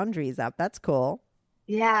those boundaries up. That's cool.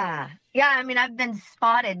 Yeah. Yeah. I mean, I've been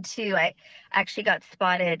spotted too. I actually got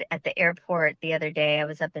spotted at the airport the other day. I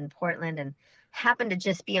was up in Portland and happened to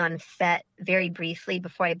just be on set very briefly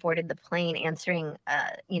before I boarded the plane, answering,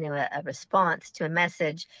 a response to a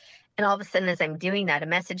message. And all of a sudden, as I'm doing that, a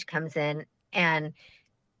message comes in, and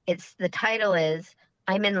the title is,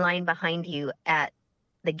 I'm in line behind you at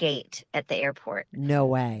the gate at the airport. No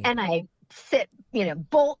way. And I sit,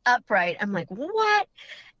 bolt upright. I'm like, what?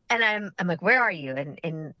 And I'm like, where are you?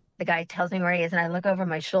 And the guy tells me where he is, and I look over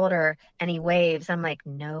my shoulder and he waves. I'm like,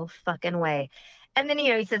 no fucking way. And then,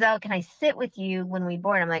 he says, oh, can I sit with you when we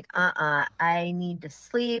board? I'm like, I need to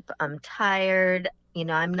sleep. I'm tired.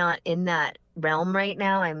 I'm not in that realm right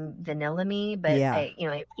now. I'm vanilla me, but Yeah.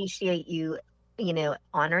 I appreciate you,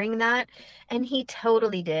 honoring that. And he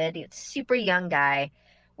totally did. He's a super young guy.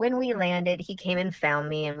 When we landed, he came and found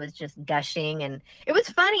me and was just gushing, and it was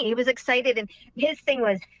funny. He was excited, and his thing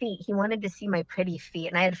was feet. He wanted to see my pretty feet,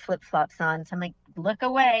 and I had flip-flops on, so I'm like, look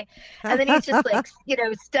away. And then he's just like,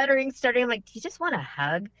 stuttering. I'm like, do you just want a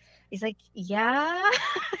hug? He's like, yeah.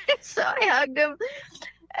 So I hugged him.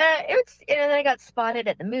 And I got spotted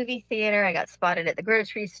at the movie theater. I got spotted at the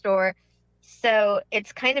grocery store. So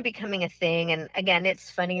it's kind of becoming a thing. And again, it's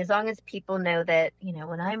funny, as long as people know that,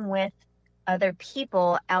 when I'm with other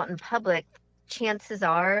people out in public, chances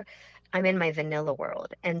are I'm in my vanilla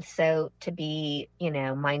world. And so to be,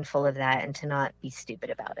 mindful of that and to not be stupid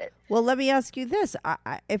about it. Well, let me ask you this.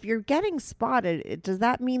 If you're getting spotted, does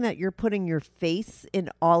that mean that you're putting your face in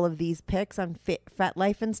all of these pics on Fat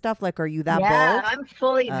Life and stuff? Like, are you that Yeah, bold? I'm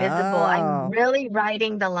fully visible. Oh. I'm really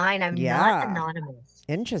riding the line. I'm not anonymous.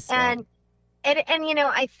 Interesting. And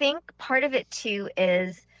I think part of it too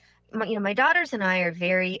is, my daughters and I are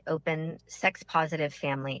very open, sex positive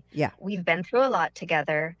family. Yeah. We've been through a lot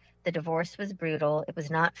together. The divorce was brutal. It was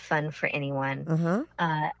not fun for anyone.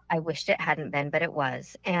 Uh-huh. I wished it hadn't been, but it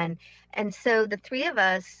was. And so the three of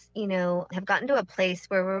us, have gotten to a place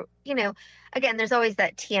where we're, again, there's always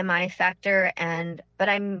that TMI factor, but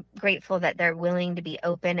I'm grateful that they're willing to be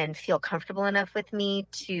open and feel comfortable enough with me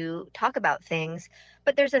to talk about things.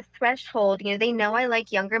 But there's a threshold. They know I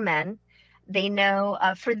like younger men. They know,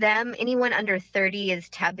 for them, anyone under 30 is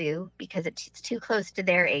taboo because it's too close to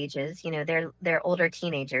their ages. They're older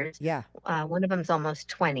teenagers. Yeah. One of them's almost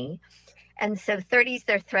 20. And so 30 is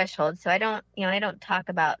their threshold. So I don't talk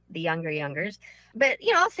about the youngers, but,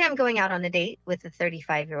 I'll say I'm going out on a date with a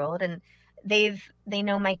 35-year-old, and they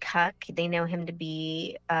know my cuck. They know him to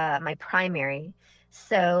be my primary.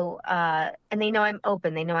 So, and they know I'm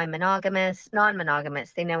open. They know I'm monogamous,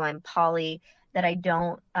 non-monogamous. They know I'm poly, that I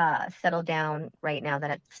don't settle down right now, that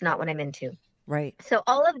it's not what I'm into. Right. So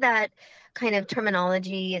all of that kind of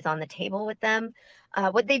terminology is on the table with them.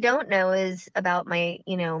 What they don't know is about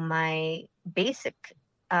my basic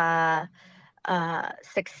uh,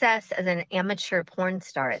 success as an amateur porn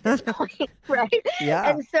star at this point, right? Yeah.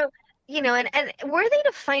 And so, and were they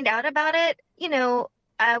to find out about it,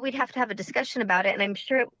 we'd have to have a discussion about it. And I'm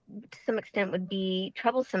sure it, to some extent, would be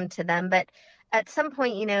troublesome to them. But at some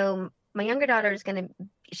point, my younger daughter is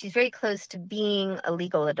she's very close to being a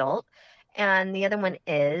legal adult, and the other one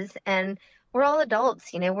is. And we're all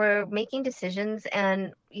adults, we're making decisions.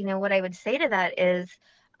 And, what I would say to that is,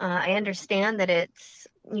 I understand that it's,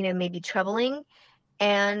 maybe troubling.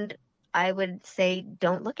 And I would say,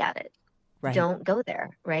 don't look at it. Right. Don't go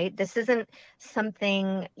there, right? This isn't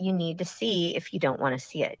something you need to see if you don't want to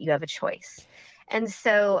see it. You have a choice. And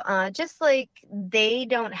so just like they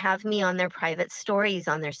don't have me on their private stories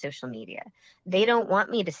on their social media, they don't want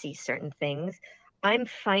me to see certain things. I'm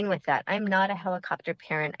fine with that. I'm not a helicopter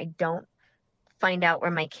parent. I don't find out where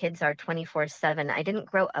my kids are 24/7. I didn't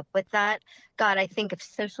grow up with that. God, I think if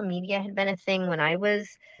social media had been a thing when I was,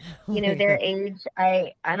 their age,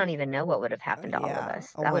 I don't even know what would have happened to all of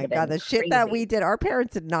us. Oh That would my have God, been the shit that crazy. we did. Our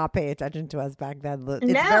parents did not pay attention to us back then. It's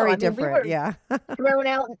No, very I mean, we different. were Yeah. thrown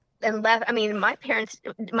out and left. I mean, my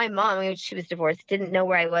mom, when she was divorced, didn't know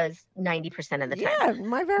where I was 90% of the time. Yeah,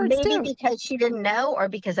 my parents Maybe too. because she didn't know or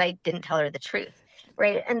because I didn't tell her the truth,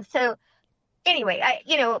 right? And so anyway,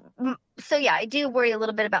 so yeah, I do worry a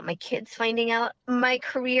little bit about my kids finding out. My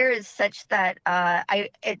career is such that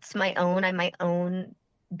it's my own. I'm my own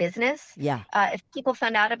business. Yeah. If people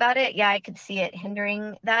found out about it, yeah, I could see it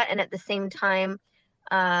hindering that. And at the same time,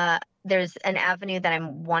 there's an avenue that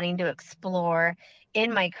I'm wanting to explore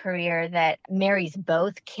in my career that marries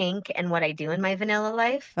both kink and what I do in my vanilla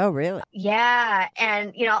life. Oh, really? Yeah,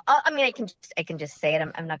 and I can just say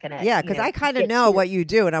it. I'm not gonna. Yeah, because I kind of know what you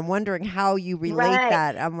do, and I'm wondering how you relate Right.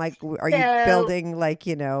 that. I'm like, are you building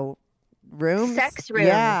rooms? Sex rooms.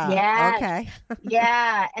 Yeah. Yes. Okay.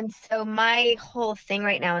 Yeah. And so my whole thing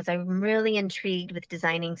right now is I'm really intrigued with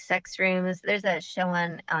designing sex rooms. There's a show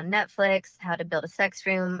on Netflix, How to Build a Sex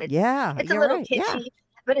Room. It's a you're little right. kitschy, Yeah.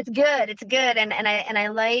 but it's good. It's good. And I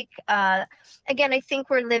like, again, I think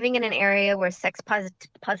we're living in an area where sex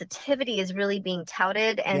positivity is really being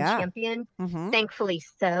touted and championed. Mm-hmm. Thankfully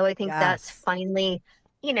so. I think that's finally,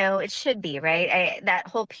 it should be, right? That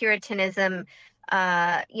whole Puritanism,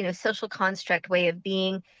 social construct way of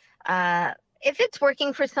being, if it's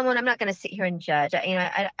working for someone, I'm not going to sit here and judge.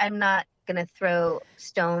 I'm not going to throw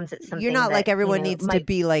stones at something. You're not like everyone needs to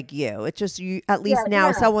be like you. It's just you. At least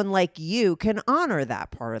now, someone like you can honor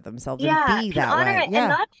that part of themselves and be that honor way. it and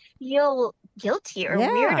not feel guilty or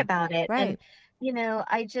weird about it. Right. And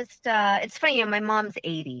I just it's funny. My mom's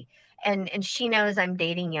 80. And she knows I'm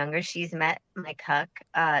dating younger. She's met my cuck.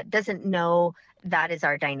 Doesn't know that is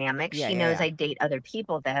our dynamic. She knows I date other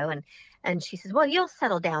people though. And she says, well, you'll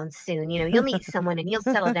settle down soon. You'll meet someone and you'll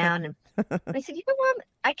settle down. And I said, Mom,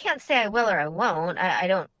 I can't say I will or I won't. I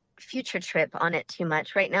don't future trip on it too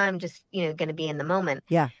much. Right now, I'm just, going to be in the moment.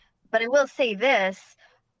 Yeah. But I will say this.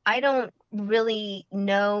 I don't really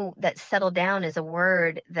know that settle down is a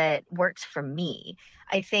word that works for me.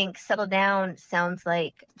 I think settle down sounds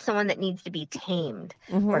like someone that needs to be tamed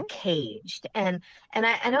or caged. And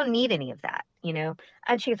I don't need any of that,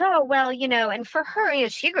 And she goes, oh, well, and for her,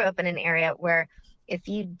 she grew up in an area where if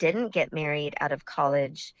you didn't get married out of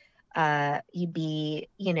college, you'd be,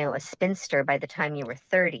 a spinster by the time you were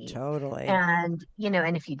 30. Totally. And,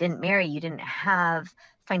 and if you didn't marry, you didn't have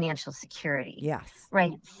financial security. Yes.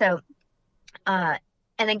 Right. So, and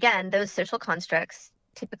again, those social constructs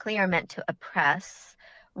typically are meant to oppress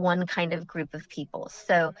one kind of group of people.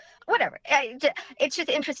 So whatever. It's just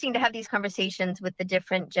interesting to have these conversations with the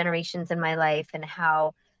different generations in my life and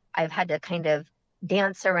how I've had to kind of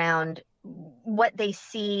dance around what they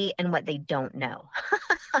see and what they don't know.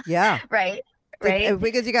 Yeah. Right.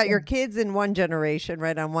 Because you got your kids in one generation,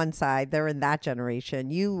 right, on one side. They're in that generation.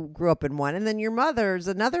 You grew up in one. And then your mother's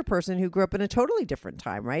another person who grew up in a totally different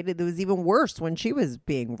time, right? It was even worse when she was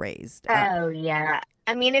being raised. Oh, yeah.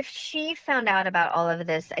 I mean, if she found out about all of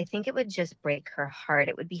this, I think it would just break her heart.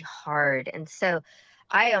 It would be hard. And so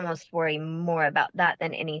I almost worry more about that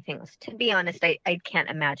than anything else. To be honest, I can't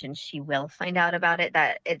imagine she will find out about it.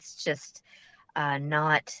 That it's just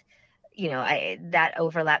not... that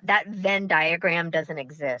overlap, that Venn diagram doesn't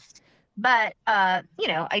exist. But,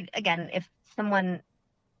 again, if someone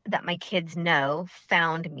that my kids know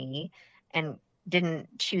found me and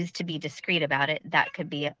didn't choose to be discreet about it, that could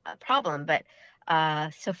be a problem. But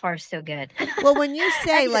So far, so good. Well, when you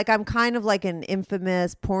say like I'm kind of like an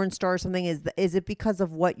infamous porn star or something, is it because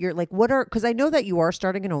of what you're like? Because I know that you are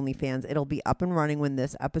starting an OnlyFans. It'll be up and running when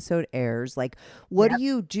this episode airs. Like, what do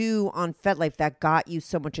you do on FetLife that got you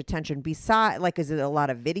so much attention? Besides, like, is it a lot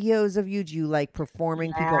of videos of you? Do you like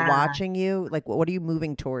performing? People watching you? Like, what are you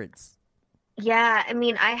moving towards? Yeah, I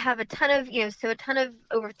mean, I have a ton of,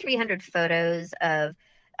 over 300 photos of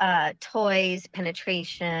toys,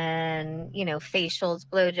 penetration, facials,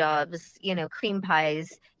 blowjobs, cream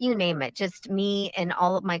pies, you name it. Just me in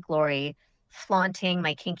all of my glory, flaunting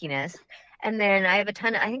my kinkiness. And then I have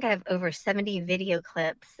I think I have over 70 video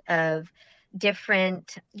clips of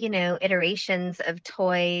different, iterations of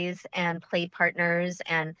toys and play partners.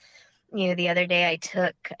 And, the other day I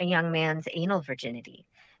took a young man's anal virginity.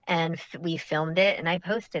 And we filmed it and I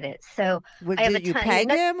posted it. So Did you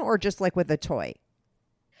peg him or just like with a toy?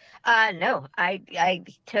 No, I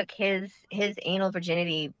took his anal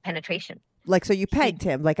virginity penetration. Like, so you pegged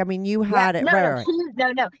him. Like, I mean, you had it. Right.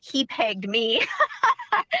 No, he pegged me.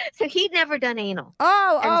 So he'd never done anal.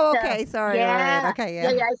 Okay. Sorry. Yeah. Right. Okay. Yeah.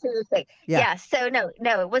 I see what you're saying. Yeah. So no,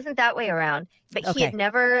 it wasn't that way around. But he'd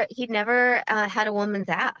never had a woman's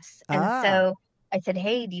ass. And so I said,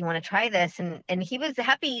 hey, do you want to try this? And he was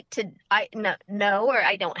happy to, no, or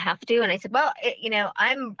I don't have to. And I said, well,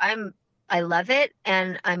 I love it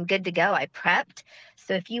and I'm good to go. I prepped.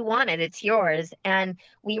 So if you want it, it's yours. And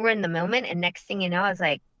we were in the moment. And next thing you know, I was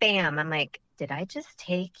like, bam. I'm like, did I just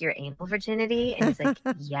take your anal virginity? And he's like,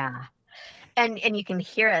 yeah. And you can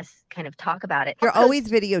hear us kind of talk about it. You're always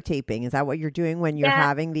videotaping. Is that what you're doing when you're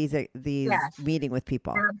having these meeting with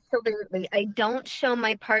people? Absolutely. I don't show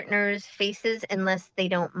my partners' faces unless they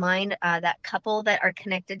don't mind. That couple that are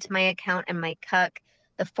connected to my account and my cuck,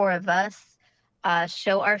 the four of us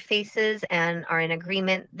show our faces and are in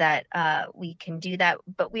agreement that we can do that.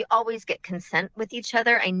 But we always get consent with each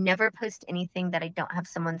other. I never post anything that I don't have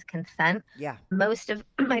someone's consent. Yeah. Most of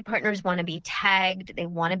my partners want to be tagged. They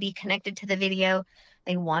want to be connected to the video.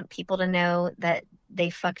 They want people to know that they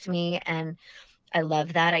fucked me. And I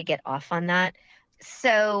love that. I get off on that.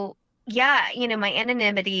 So yeah, my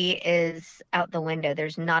anonymity is out the window.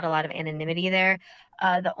 There's not a lot of anonymity there.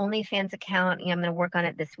 The OnlyFans account, I'm going to work on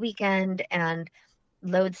it this weekend and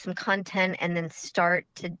load some content and then start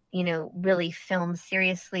to, really film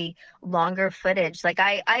seriously longer footage. Like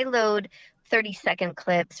I load 30-second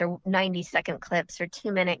clips or 90-second clips or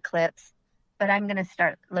 2-minute clips, but I'm going to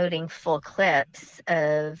start loading full clips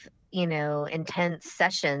of, intense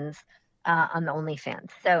sessions on the OnlyFans.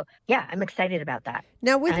 So yeah, I'm excited about that.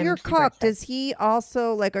 Now with your cuck, does he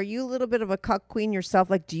also are you a little bit of a cuck queen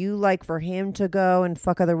yourself? Like, do you like for him to go and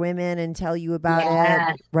fuck other women and tell you about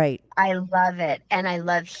it? Right. I love it. And I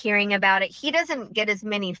love hearing about it. He doesn't get as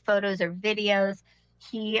many photos or videos.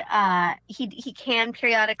 He can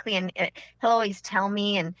periodically, and he'll always tell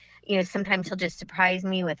me, and, sometimes he'll just surprise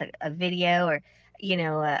me with a video or,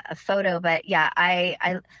 a photo. But yeah,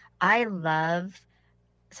 I love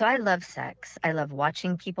sex. I love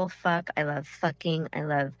watching people fuck. I love fucking. I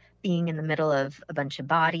love being in the middle of a bunch of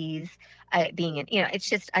bodies. It's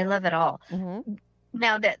just, I love it all. Mm-hmm.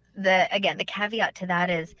 Now the caveat to that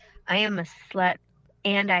is I am a slut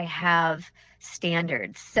and I have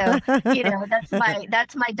standards. So, that's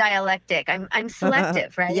my dialectic. I'm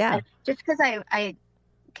selective, right? Yeah. And just because I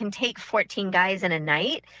can take 14 guys in a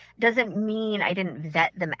night doesn't mean I didn't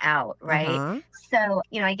vet them out, right? Uh-huh. So,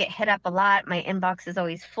 I get hit up a lot. My inbox is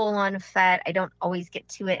always full on fet. I don't always get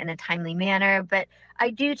to it in a timely manner, but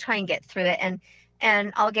I do try and get through it.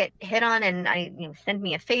 And I'll get hit on and send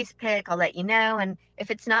me a face pic. I'll let you know. And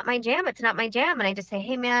if it's not my jam, it's not my jam. And I just say,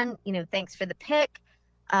 hey man, thanks for the pic.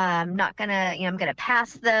 I'm not gonna, I'm gonna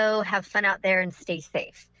pass though. Have fun out there and stay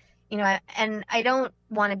safe. And I don't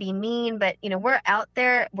want to be mean, but, we're out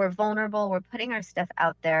there, we're vulnerable, we're putting our stuff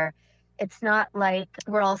out there. It's not like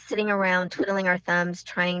we're all sitting around twiddling our thumbs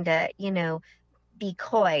trying to, be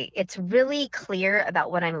coy. It's really clear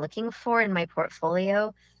about what I'm looking for in my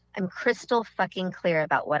portfolio. I'm crystal fucking clear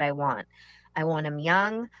about what I want. I want them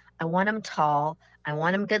young. I want them tall. I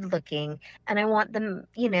want them good looking. And I want them,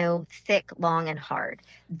 thick, long, and hard.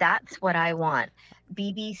 That's what I want.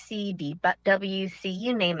 BBC, BWC,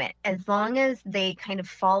 you name it. As long as they kind of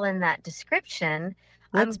fall in that description,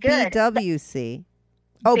 What's I'm good. BWC?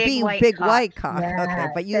 Oh, big white cock. Yeah. Okay,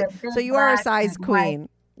 but you are a size queen.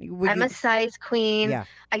 I'm a size queen. Yeah.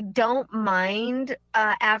 I don't mind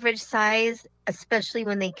average size, especially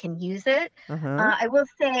when they can use it. Uh-huh. I will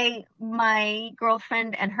say my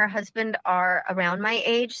girlfriend and her husband are around my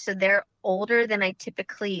age, so they're older than I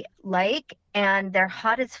typically like, and they're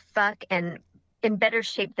hot as fuck and in better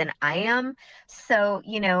shape than I am. So,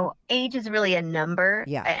 age is really a number.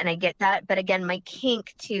 Yeah. And I get that. But again, my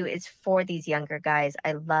kink too is for these younger guys.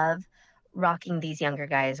 I love rocking these younger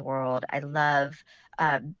guys' world. I love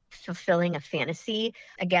fulfilling a fantasy.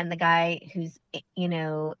 Again, the guy who's,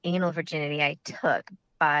 anal virginity I took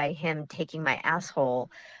by him taking my asshole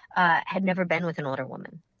had never been with an older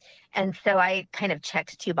woman. And so I kind of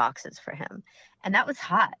checked 2 boxes for him. And that was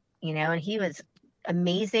hot, and he was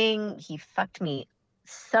amazing. He fucked me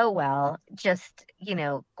so well. Just,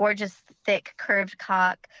 gorgeous, thick, curved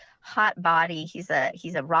cock, hot body. He's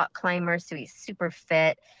a rock climber, so he's super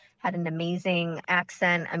fit. Had an amazing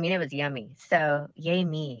accent. I mean, it was yummy. So yay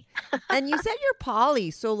me. And you said you're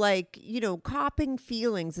poly. So like, copping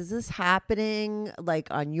feelings, is this happening like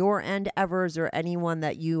on your end ever? Is there anyone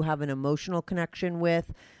that you have an emotional connection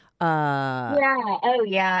with? Yeah. Oh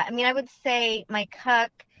yeah. I mean, I would say my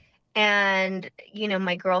cuck and,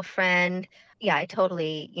 my girlfriend. Yeah, I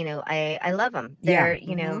totally, I love them. They're,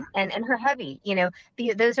 and her hubby,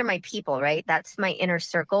 those are my people, right? That's my inner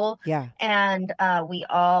circle. Yeah. And we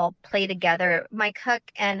all play together. My cuck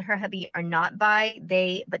and her hubby are not bi,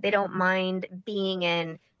 but they don't mind being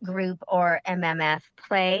in group or MMF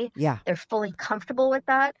play. Yeah. They're fully comfortable with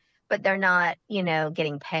that, but they're not,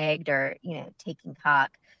 getting pegged or, taking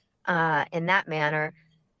cock in that manner.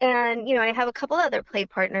 And, I have a couple other play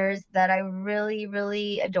partners that I really,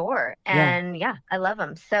 really adore. And yeah, I love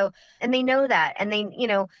them. So, and they know that. And they,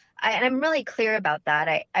 and I'm really clear about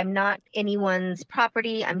that. I'm not anyone's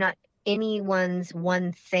property. I'm not anyone's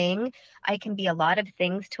one thing. I can be a lot of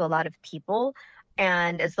things to a lot of people.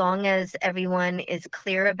 And as long as everyone is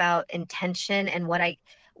clear about intention and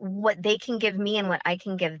what they can give me and what I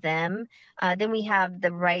can give them, then we have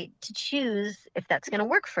the right to choose if that's going to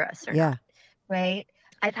work for us or not. Right.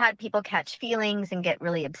 I've had people catch feelings and get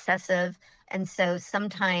really obsessive. And so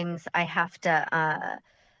sometimes I have to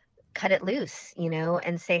cut it loose,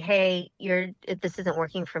 and say, hey, this isn't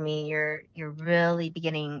working for me. You're really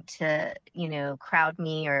beginning to, crowd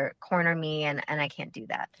me or corner me, and I can't do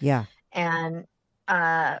that. Yeah. And,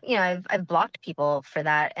 I've blocked people for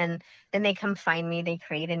that. And then they come find me, they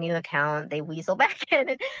create a new account, they weasel back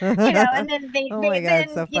in, and then I say,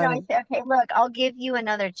 okay, look, I'll give you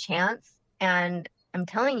another chance. And I'm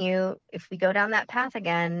telling you, if we go down that path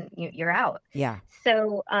again, you're out. Yeah.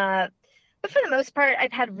 So, but for the most part,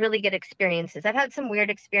 I've had really good experiences. I've had some weird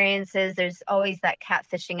experiences. There's always that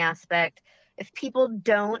catfishing aspect. If people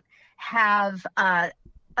don't have a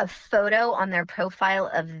photo on their profile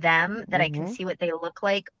of them that I can see what they look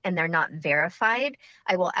like and they're not verified,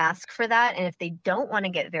 I will ask for that. And if they don't want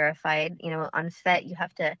to get verified, on FET, you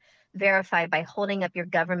have to verify by holding up your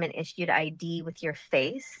government issued ID with your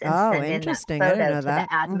face and send interesting. in that I didn't photo know to that.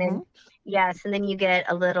 the admin. Yes, and then you get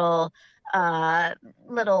a little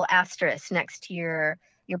asterisk next to your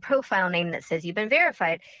profile name that says you've been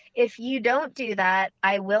verified. If you don't do that,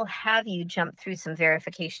 I will have you jump through some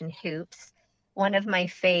verification hoops. One of my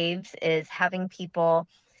faves is having people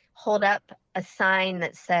hold up a sign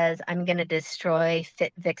that says, I'm going to destroy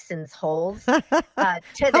Fit Vixen's holes to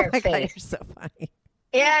their face. God, you're so funny.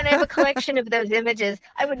 Yeah, and I have a collection of those images.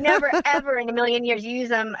 I would never, ever in a million years use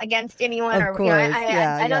them against anyone. Of course.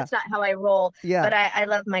 I know it's not how I roll, but I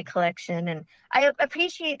love my collection. And I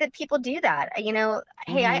appreciate that people do that.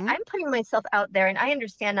 Hey, I'm putting myself out there, and I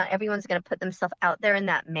understand not everyone's going to put themselves out there in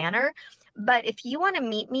that manner. But if you want to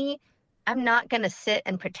meet me, I'm not going to sit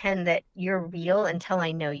and pretend that you're real until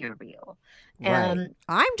I know you're real. Right.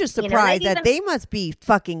 I'm just surprised that they must be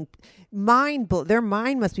fucking their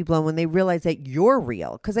mind must be blown when they realize that you're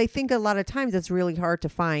real. Because I think a lot of times it's really hard to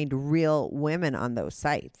find real women on those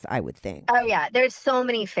sites, I would think. Oh, yeah. There's so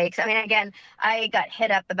many fakes. I mean, again, I got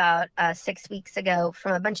hit up about 6 weeks ago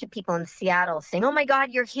from a bunch of people in Seattle saying, oh, my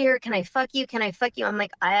God, you're here. Can I fuck you? Can I fuck you? I'm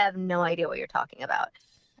like, I have no idea what you're talking about.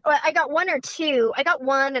 Well, I got one or two. I got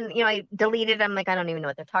one and, I deleted. I'm like, I don't even know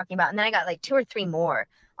what they're talking about. And then I got like 2 or 3 more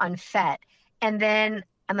on FET. And then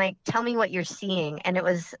I'm like, tell me what you're seeing. And it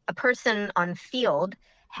was a person on Field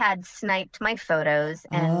had sniped my photos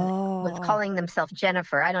and was calling themselves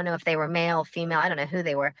Jennifer. I don't know if they were male, female. I don't know who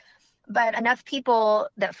they were. But enough people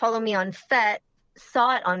that follow me on FET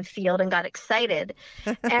saw it on Field and got excited.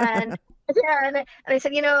 And and I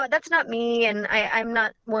said, that's not me. And I'm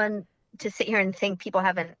not one to sit here and think people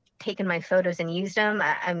haven't taken my photos and used them.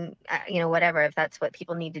 I'm whatever. If that's what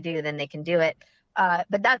people need to do, then they can do it.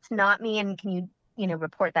 But that's not me. And can you,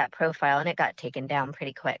 report that profile? And it got taken down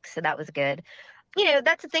pretty quick. So that was good.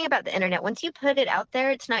 That's the thing about the internet. Once you put it out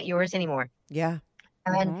there, it's not yours anymore. Yeah.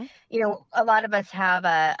 And, a lot of us have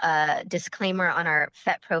a disclaimer on our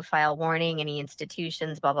FET profile warning, any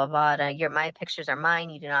institutions, blah, blah, blah. My pictures are mine.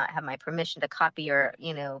 You do not have my permission to copy or,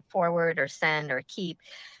 forward or send or keep.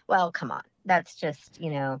 Well, come on. That's just,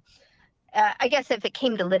 I guess if it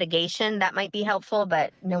came to litigation, that might be helpful,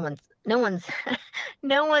 but no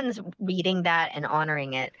one's reading that and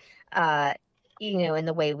honoring it, in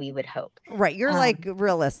the way we would hope. Right. You're like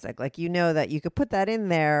realistic. Like, that you could put that in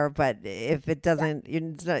there, but if it doesn't,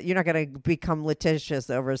 you're not going to become litigious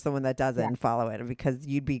over someone that doesn't follow it, because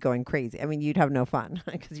you'd be going crazy. I mean, you'd have no fun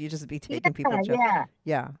because you'd just be taking people.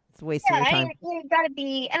 Yeah. It's wasting your time. You got to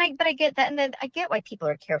be, but I get that. And then I get why people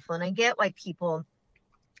are careful, and I get why people,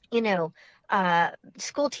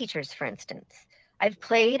 school teachers, for instance. I've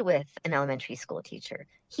played with an elementary school teacher.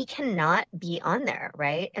 He cannot be on there,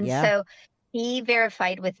 right? And so he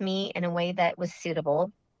verified with me in a way that was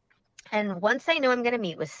suitable. And once I know I'm going to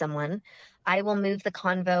meet with someone, I will move the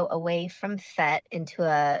convo away from FET into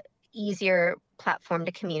a easier platform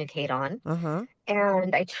to communicate on.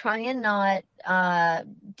 And I try and not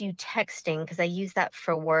do texting, because I use that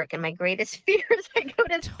for work. And my greatest fear is I go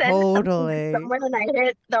to send something to someone and I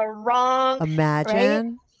hit the wrong. Imagine.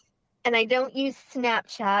 Right? And I don't use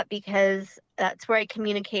Snapchat because that's where I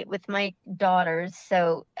communicate with my daughters.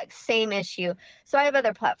 So same issue. So I have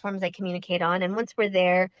other platforms I communicate on. And once we're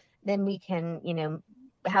there, then we can,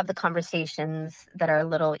 have the conversations that are a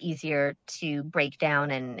little easier to break down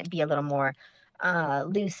and be a little more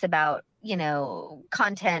loose about,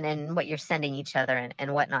 content and what you're sending each other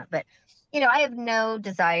and whatnot. But, I have no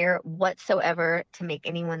desire whatsoever to make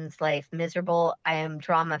anyone's life miserable. I am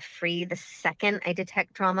drama free. The second I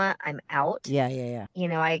detect drama, I'm out. Yeah.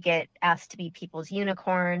 I get asked to be people's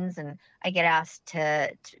unicorns, and I get asked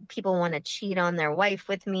to people want to cheat on their wife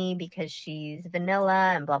with me because she's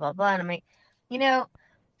vanilla and blah, blah, blah. And I'm like,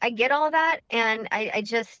 I get all that. And I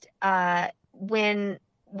just, when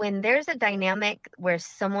there's a dynamic where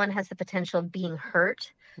someone has the potential of being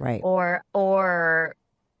hurt, right, or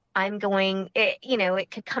I'm going,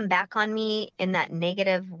 it could come back on me in that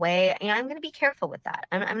negative way. I'm going to be careful with that.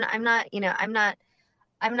 I'm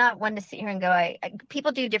not one to sit here and go,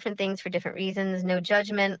 people do different things for different reasons, no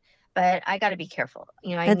judgment, but I got to be careful.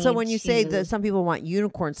 And so when you say that some people want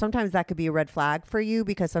unicorns, sometimes that could be a red flag for you,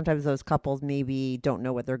 because sometimes those couples maybe don't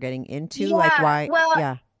know what they're getting into. Yeah, like why? Well,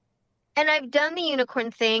 yeah. And I've done the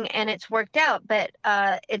unicorn thing and it's worked out, but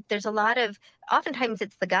there's a lot of, oftentimes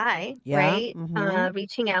it's the guy, right?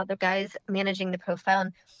 Reaching out, the guy's managing the profile,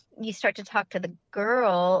 and you start to talk to the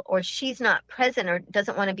girl, or she's not present or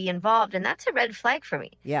doesn't want to be involved. And that's a red flag for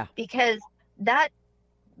me. Yeah. Because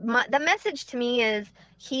the message to me is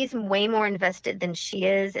he's way more invested than she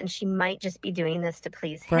is, and she might just be doing this to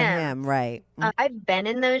please for him. Right. I've been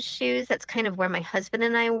in those shoes. That's kind of where my husband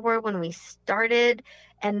and I were when we started.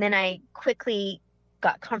 And then I quickly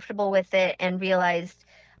got comfortable with it and realized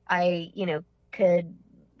I,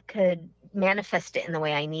 could manifest it in the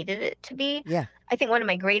way I needed it to be. Yeah. I think one of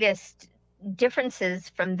my greatest differences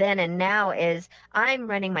from then and now is I'm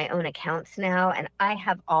running my own accounts now, and I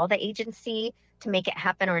have all the agency to make it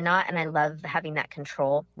happen or not. And I love having that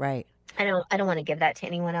control. Right. I don't want to give that to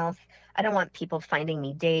anyone else. I don't want people finding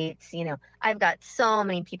me dates. I've got so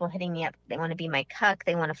many people hitting me up. They want to be my cuck.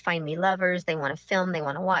 They want to find me lovers. They want to film. They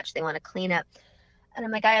want to watch. They want to clean up. And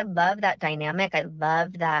I'm like, I love that dynamic. I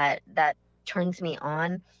love that turns me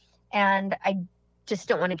on. And I just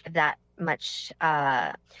don't want to give that much.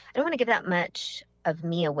 I don't want to give that much of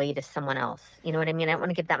me away to someone else. You know what I mean? I don't want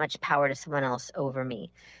to give that much power to someone else over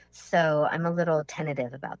me. So I'm a little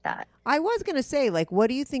tentative about that. I was going to say, what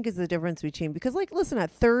do you think is the difference between, because listen,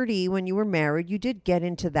 at 30, when you were married, you did get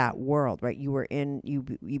into that world, right? You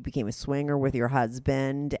became a swinger with your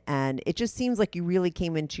husband, and it just seems like you really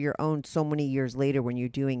came into your own so many years later when you're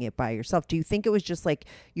doing it by yourself. Do you think it was just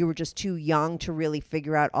you were just too young to really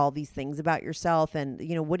figure out all these things about yourself? And,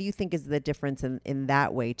 what do you think is the difference in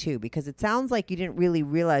that way too? Because it sounds like you didn't really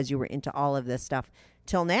realize you were into all of this stuff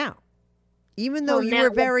till now. Even though you were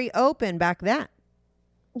very open back then.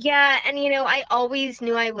 Yeah. And, I always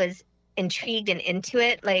knew I was intrigued and into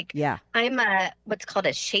it. I'm what's called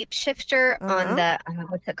a shapeshifter on the,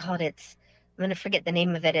 what's it called? I'm going to forget the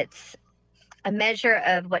name of it. It's a measure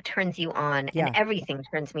of what turns you on, and everything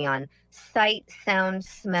turns me on. Sight, sound,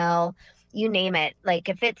 smell, you name it.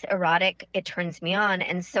 If it's erotic, it turns me on.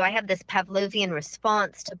 And so I have this Pavlovian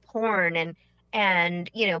response to porn and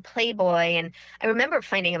Playboy. And I remember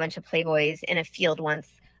finding a bunch of Playboys in a field once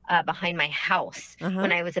behind my house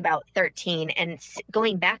when I was about 13, and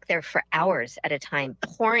going back there for hours at a time,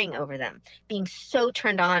 poring over them, being so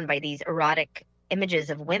turned on by these erotic images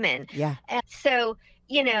of women. Yeah. And so,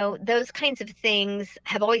 those kinds of things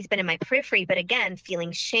have always been in my periphery, but again,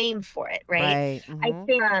 feeling shame for it, right? Right. I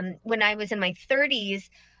think when I was in my 30s,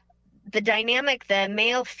 the dynamic, the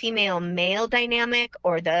male, female, male dynamic,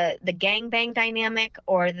 or the gangbang dynamic,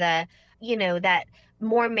 or the, that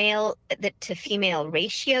more male to female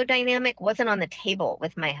ratio dynamic wasn't on the table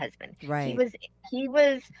with my husband. Right. He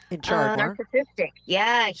was In charge, more. narcissistic.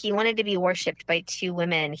 Yeah. He wanted to be worshipped by two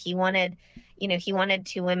women. He wanted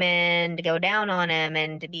two women to go down on him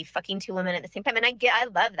and to be fucking two women at the same time. And I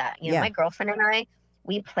love that. My girlfriend and I,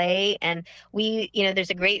 we play, and there's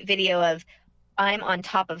a great video of I'm on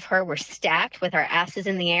top of her. We're stacked with our asses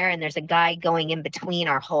in the air, and there's a guy going in between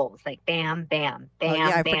our holes, like bam, bam, bam. Oh,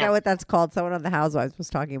 yeah, I bam. forgot what that's called. Someone on the Housewives was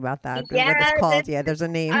talking about that. Yeah, what it's called. Yeah, there's a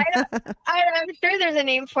name. I'm sure there's a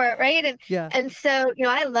name for it, right? And so,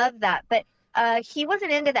 I love that. But he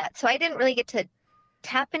wasn't into that. So I didn't really get to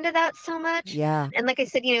tap into that so much. Yeah. And like I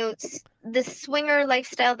said, the swinger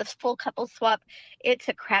lifestyle, the full couple swap, it's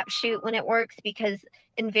a crapshoot when it works, because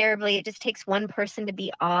invariably it just takes one person to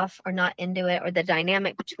be off or not into it, or the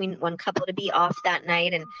dynamic between one couple to be off that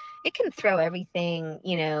night, and it can throw everything,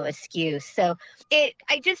 askew. So I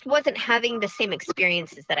just wasn't having the same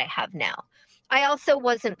experiences that I have now. I also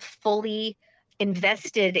wasn't fully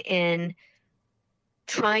invested in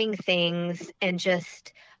trying things and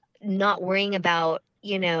just not worrying about,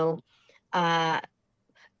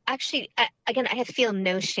 actually, again, I feel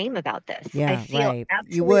no shame about this. Yeah, I feel right.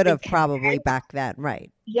 You would have probably content. back then,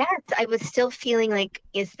 right? Yes, I was still feeling like,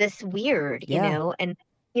 is this weird? And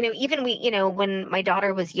even when my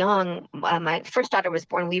daughter was young, my first daughter was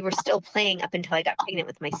born, we were still playing up until I got pregnant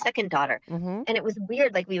with my second daughter. Mm-hmm. And it was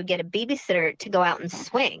weird. Like, we would get a babysitter to go out and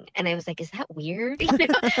swing. And I was like, is that weird?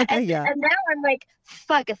 And now I'm like,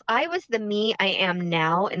 fuck, if I was the me I am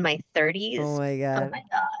now in my 30s. Oh my God.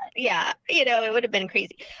 Yeah. It would have been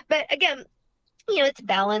crazy. But again, it's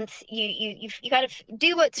balance. You got to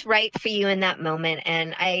do what's right for you in that moment.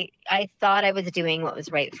 And I thought I was doing what was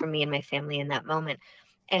right for me and my family in that moment.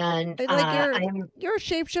 And you're a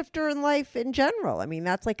shapeshifter in life in general. I mean,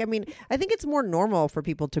 I think it's more normal for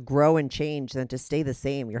people to grow and change than to stay the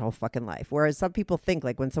same your whole fucking life. Whereas some people think,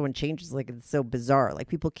 like, when someone changes, like, it's so bizarre. Like,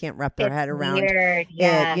 people can't wrap their head around weird.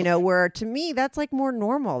 Yeah. it, where to me, that's like more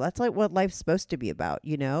normal. That's like what life's supposed to be about,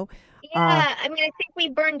 Yeah. I think we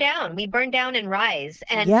burn down and rise.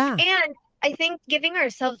 And I think giving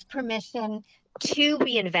ourselves permission to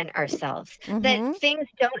reinvent ourselves, that things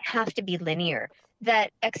don't have to be linear,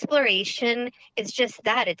 that exploration is just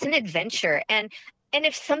that. It's an adventure. And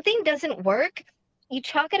if something doesn't work, you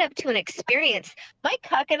chalk it up to an experience. My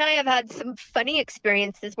cuck and I have had some funny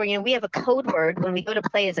experiences where, we have a code word when we go to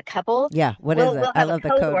play as a couple. Yeah. What is it? I love the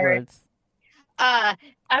code words. I'm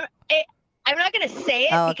not going to say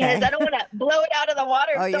it because I don't want to blow it out of the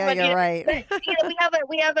water. Oh, yeah, you're right. But,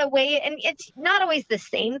 we have a way, and it's not always the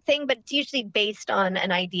same thing, but it's usually based on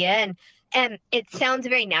an idea. And it sounds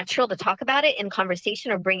very natural to talk about it in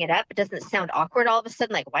conversation or bring it up. It doesn't sound awkward all of a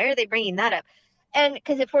sudden. Like, why are they bringing that up? And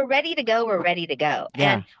because if we're ready to go, we're ready to go.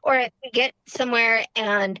 Yeah. Or if we get somewhere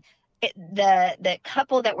and the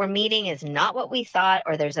couple that we're meeting is not what we thought,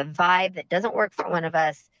 or there's a vibe that doesn't work for one of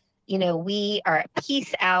us, we are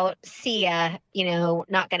peace out, see ya,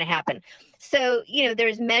 not going to happen. So,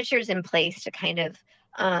 there's measures in place to kind of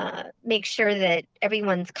make sure that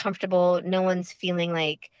everyone's comfortable. No one's feeling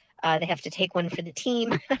like they have to take one for the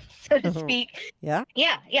team, so to speak. Yeah.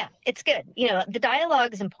 It's good. The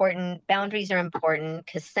dialogue is important. Boundaries are important.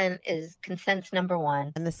 Consent's number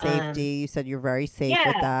one. And the safety. You said you're very safe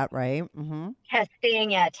with that, right? Mm-hmm.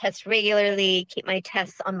 Testing. Yeah. Test regularly. Keep my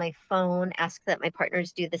tests on my phone. Ask that my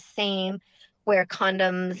partners do the same. Wear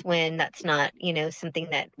condoms when that's not, something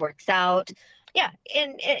that works out. Yeah.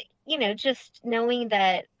 And, just knowing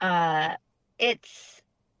that it's,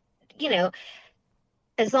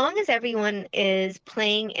 as long as everyone is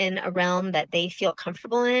playing in a realm that they feel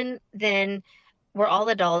comfortable in, then we're all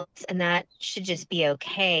adults, and that should just be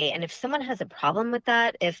okay. And if someone has a problem with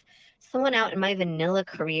that, if someone out in my vanilla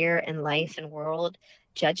career and life and world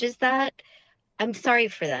judges that, I'm sorry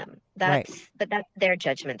for them. But that's their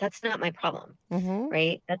judgment. That's not my problem,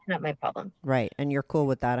 right? That's not my problem. Right. And you're cool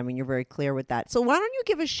with that. I mean, you're very clear with that. So why don't you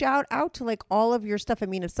give a shout out to like all of your stuff? I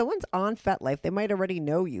mean, if someone's on FetLife, they might already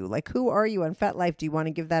know you. Like, who are you on FetLife? Do you want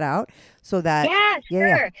to give that out so that? Yeah, sure.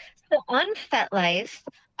 Yeah. So on FetLife,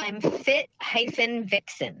 I'm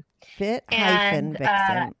Fit-Vixen. Fit-Vixen.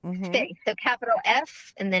 So capital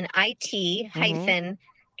F and then IT hyphen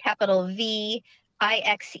capital V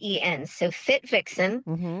IXEN. So Fit-Vixen,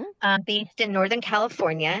 based in Northern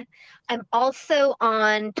California. I'm also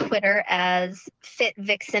on Twitter as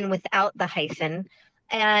Fit-Vixen without the hyphen.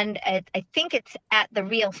 and I think it's at The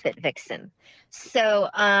Real Fit Vixen. So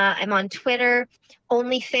I'm on Twitter.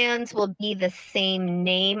 OnlyFans will be the same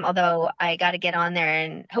name, although I got to get on there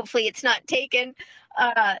and hopefully it's not taken.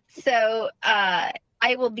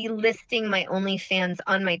 I will be listing my OnlyFans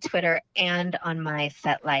on my Twitter and on my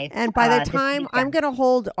FetLife. And by the time I'm going to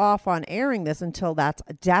hold off on airing this until that's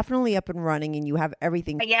definitely up and running and you have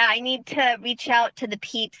everything. Yeah, I need to reach out to the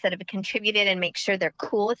peeps that have contributed and make sure they're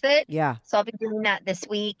cool with it. Yeah. So I'll be doing that this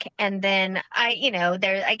week. And then I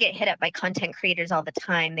get hit up by content creators all the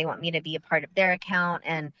time. They want me to be a part of their account.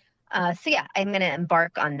 And so yeah, I'm going to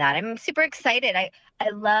embark on that. I'm super excited. I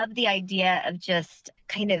love the idea of just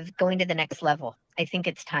kind of going to the next level. I think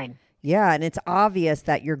it's time. Yeah, and it's obvious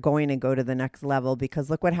that you're going to go to the next level because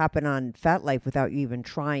look what happened on FetLife without you even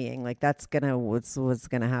trying. Like that's what's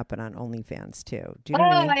gonna happen on OnlyFans too. Do you know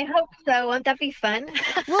what I mean? I hope so. Won't that be fun?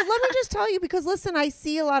 Well, let me just tell you because listen, I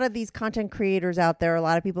see a lot of these content creators out there. A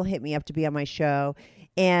lot of people hit me up to be on my show,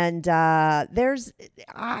 and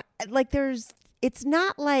it's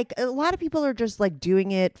not like a lot of people are just like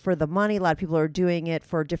doing it for the money. A lot of people are doing it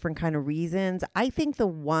for different kind of reasons. I think the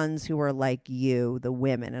ones who are like you, the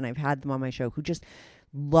women, and I've had them on my show who just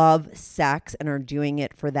love sex and are doing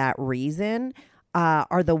it for that reason,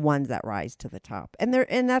 are the ones that rise to the top. And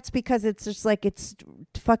that's because it's just like it's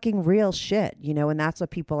fucking real shit, and that's what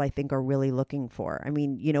people I think are really looking for. I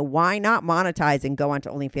mean, why not monetize and go onto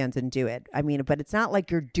OnlyFans and do it? I mean, but it's not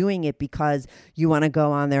like you're doing it because you want to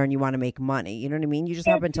go on there and you want to make money. You know what I mean? You just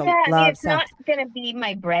happen to love it's sex. Not going to be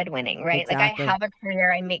my breadwinning, right? Exactly. Like I have a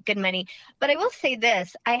career, I make good money, but I will say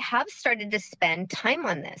this, I have started to spend time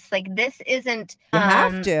on this. Like this isn't, you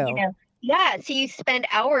have to. Yeah, so you spend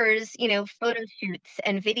hours, photo shoots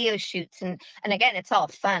and video shoots, and again, it's all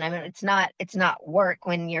fun. I mean, it's not work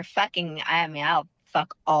when you're fucking. I mean, I'll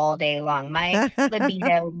fuck all day long. My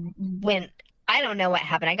libido went. I don't know what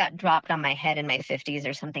happened. I got dropped on my head in my 50s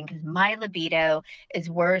or something because my libido is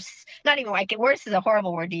worse. Not even like worse is a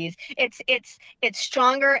horrible word to use. It's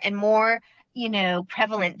stronger and more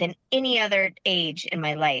prevalent than any other age in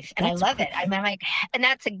my life. And That's I love it. I'm like, and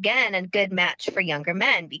that's again a good match for younger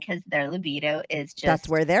men because their libido is just, that's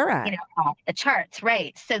where they're at. Off the charts.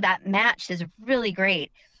 Right. So that match is really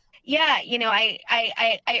great. Yeah.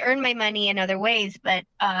 I earn my money in other ways, but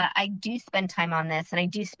I do spend time on this and I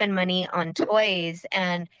do spend money on toys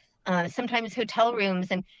and sometimes hotel rooms.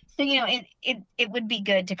 And so, it would be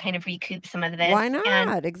good to kind of recoup some of this. Why not?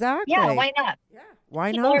 And, exactly. Yeah. Why not? Yeah.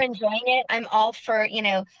 Why People not? are enjoying it. I'm all for,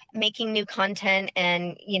 making new content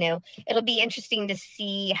and, it'll be interesting to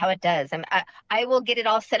see how it does. I will get it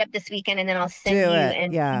all set up this weekend and then I'll send you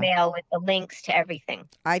an email with the links to everything.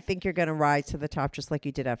 I think you're going to rise to the top just like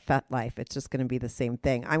you did at FetLife. It's just going to be the same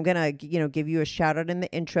thing. I'm going to, give you a shout out in the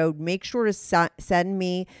intro. Make sure to send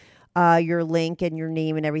me your link and your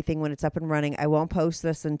name and everything when it's up and running. I won't post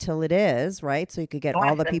this until it is, right? So you could get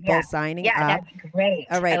all the people signing up. Yeah, that'd be great.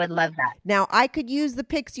 All right. I would love that. Now, I could use the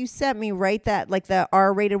pics you sent me, right? That like the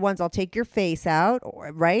R-rated ones, I'll take your face out,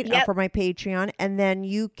 right? Yep. For my Patreon. And then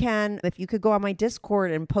you can, if you could go on my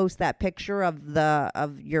Discord and post that picture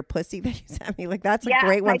of your pussy that you sent me. Like that's a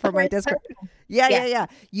great one for my Discord. Yeah.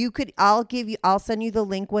 I'll send you the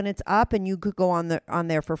link when it's up and you could go on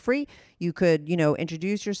there for free. You could,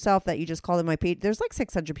 introduce yourself that you just called in my page. There's like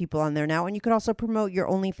 600 people on there now. And you could also promote your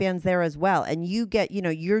OnlyFans there as well. And you get,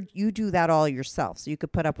 you do that all yourself. So you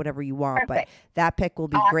could put up whatever you want. Perfect. But that pic will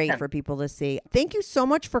be great for people to see. Thank you so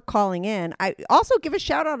much for calling in. I also give a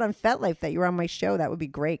shout out on FetLife that you're on my show. That would be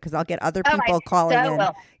great because I'll get other people calling in.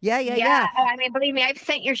 Will. Yeah. I mean, believe me, I've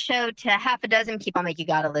sent your show to half a dozen people. I'm like, you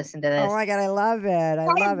got to listen to this. Oh my God, I love it. I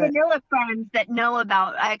love it. Vanilla friends that know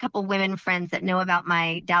about, I have a couple women friends that know about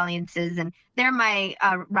my dalliances and they're my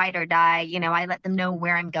ride or die. I let them know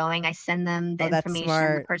where I'm going. I send them the information,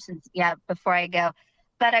 the person's, before I go.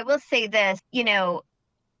 But I will say this,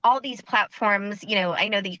 all these platforms, I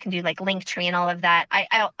know that you can do like Linktree and all of that.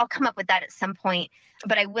 I'll come up with that at some point,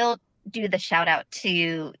 but I will do the shout out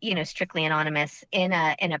to, Strictly Anonymous in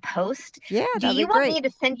a post. Yeah, do you want me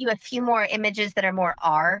to send you a few more images that are more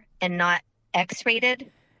R and not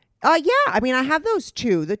X-rated? Yeah. I mean, I have those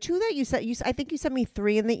two. The two that you sent, I think you sent me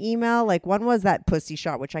 3 in the email. Like one was that pussy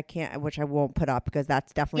shot, which I won't put up because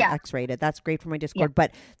that's definitely X-rated. That's great for my Discord. Yeah.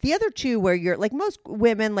 But the other two where you're like most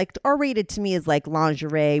women, like R-rated to me is like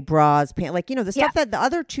lingerie, bras, pants, like, the stuff that the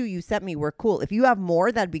other two you sent me were cool. If you have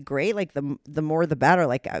more, that'd be great. Like the more, the better.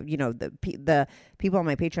 Like, the people on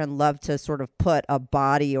my Patreon love to sort of put a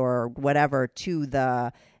body or whatever to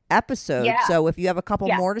the episode. Yeah. So if you have a couple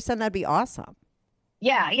more to send, that'd be awesome.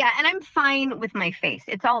 Yeah, and I'm fine with my face.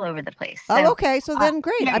 It's all over the place. So, Oh, okay. So then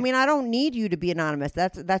great. yeah. I mean, I don't need you to be anonymous.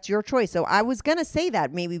 That's your choice. So I was going to say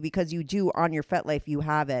that maybe because you do on your FetLife, you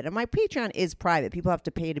have it. And my Patreon is private. People have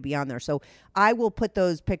to pay to be on there. So I will put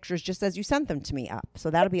those pictures just as you sent them to me up. So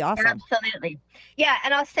that'll be awesome. Absolutely. Yeah,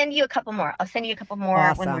 and I'll send you a couple more. When we're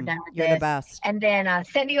Awesome. done with You're this. the best. And then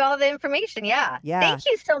send you all the information. Yeah. Yeah. Thank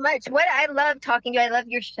you so much. I love talking to you. I love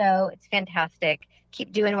your show. It's fantastic.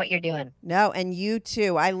 Keep doing what you're doing. No, and you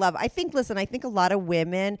too. I think a lot of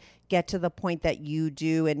women get to the point that you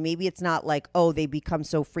do, and maybe it's not like, oh, they become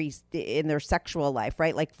so free in their sexual life,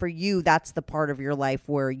 right? Like for you, that's the part of your life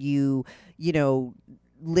where you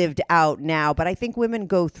lived out now. But I think women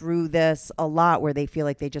go through this a lot where they feel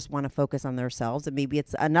like they just want to focus on themselves, and maybe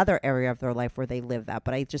it's another area of their life where they live that.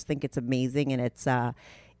 But I just think it's amazing, and it's a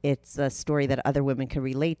story that other women can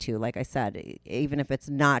relate to. Like I said, even if it's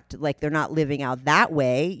not like they're not living out that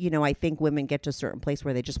way, I think women get to a certain place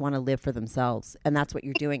where they just want to live for themselves, and that's what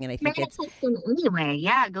you're doing. And I think it's anyway.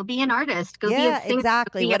 Yeah, go be an artist. Go be a singer,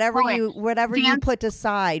 exactly. Whatever you put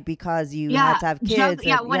aside because you had to have kids.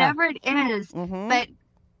 Whatever it is. Mm-hmm. But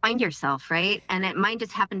find yourself, right? And mine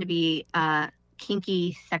just happened to be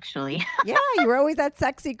kinky sexually. Yeah, you're always that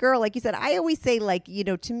sexy girl. Like you said, I always say, like,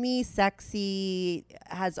 to me, sexy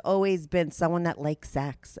has always been someone that likes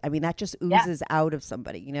sex. I mean, that just oozes out of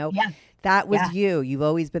somebody, Yeah. That was you. You've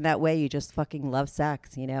always been that way. You just fucking love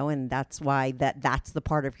sex, and that's why that's the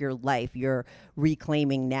part of your life you're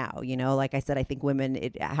reclaiming now. Like I said, I think women,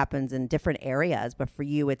 it happens in different areas, but for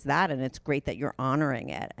you, it's that, and it's great that you're honoring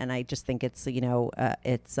it. And I just think it's,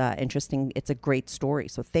 it's interesting. It's a great story.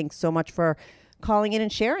 So thanks so much for calling in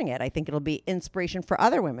and sharing it. I think it'll be inspiration for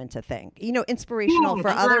other women to think, inspirational for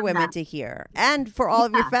other women to hear, and for all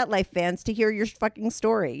of your FetLife fans to hear your fucking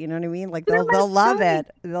story. You know what I mean? Like they'll love it.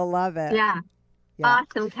 They'll love it. Yeah.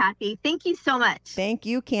 Awesome, Kathy. Thank you so much. Thank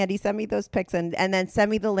you, Candy. Send me those pics and then send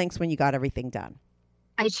me the links when you got everything done.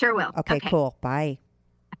 I sure will. Okay. Cool. Bye.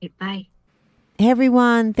 Okay, bye. Hey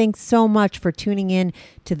everyone, thanks so much for tuning in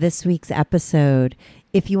to this week's episode.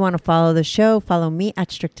 If you want to follow the show, follow me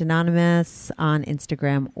at Strict Anonymous on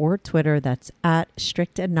Instagram or Twitter. That's at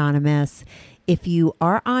Strict Anonymous. If you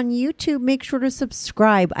are on YouTube, make sure to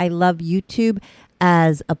subscribe. I love YouTube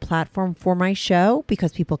as a platform for my show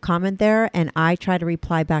because people comment there, and I try to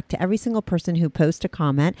reply back to every single person who posts a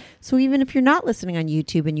comment. So even if you're not listening on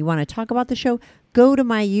YouTube and you want to talk about the show, go to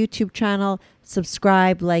my YouTube channel,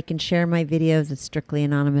 subscribe, like, and share my videos. It's Strictly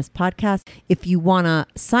Anonymous Podcast. If you want to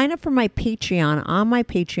sign up for my Patreon, on my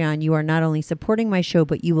Patreon, you are not only supporting my show,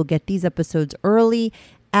 but you will get these episodes early,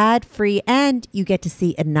 ad-free, and you get to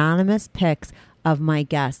see anonymous pics of my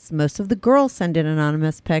guests. Most of the girls send in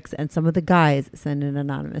anonymous pics, and some of the guys send in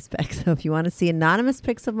anonymous pics. So if you want to see anonymous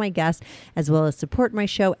pics of my guests, as well as support my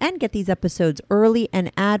show and get these episodes early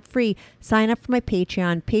and ad-free, sign up for my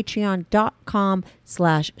Patreon,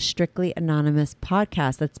 patreon.com/Strictly Anonymous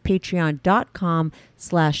Podcast. That's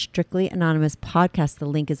patreon.com/Strictly Anonymous Podcast. The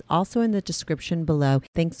link is also in the description below.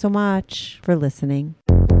 Thanks so much for listening.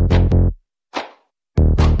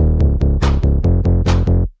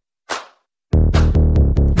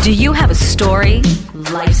 Do you have a story,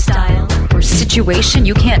 lifestyle, or situation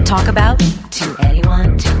you can't talk about to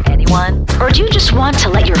anyone? Or do you just want to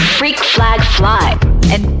let your freak flag fly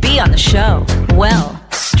and be on the show? Well,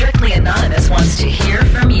 Strictly Anonymous wants to hear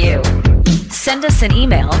from you. Send us an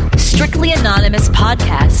email,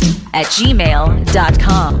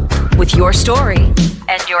 strictlyanonymouspodcast@gmail.com, with your story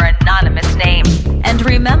and your anonymous name. And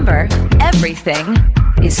remember, everything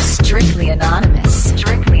is strictly anonymous.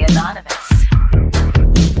 Strictly Anonymous.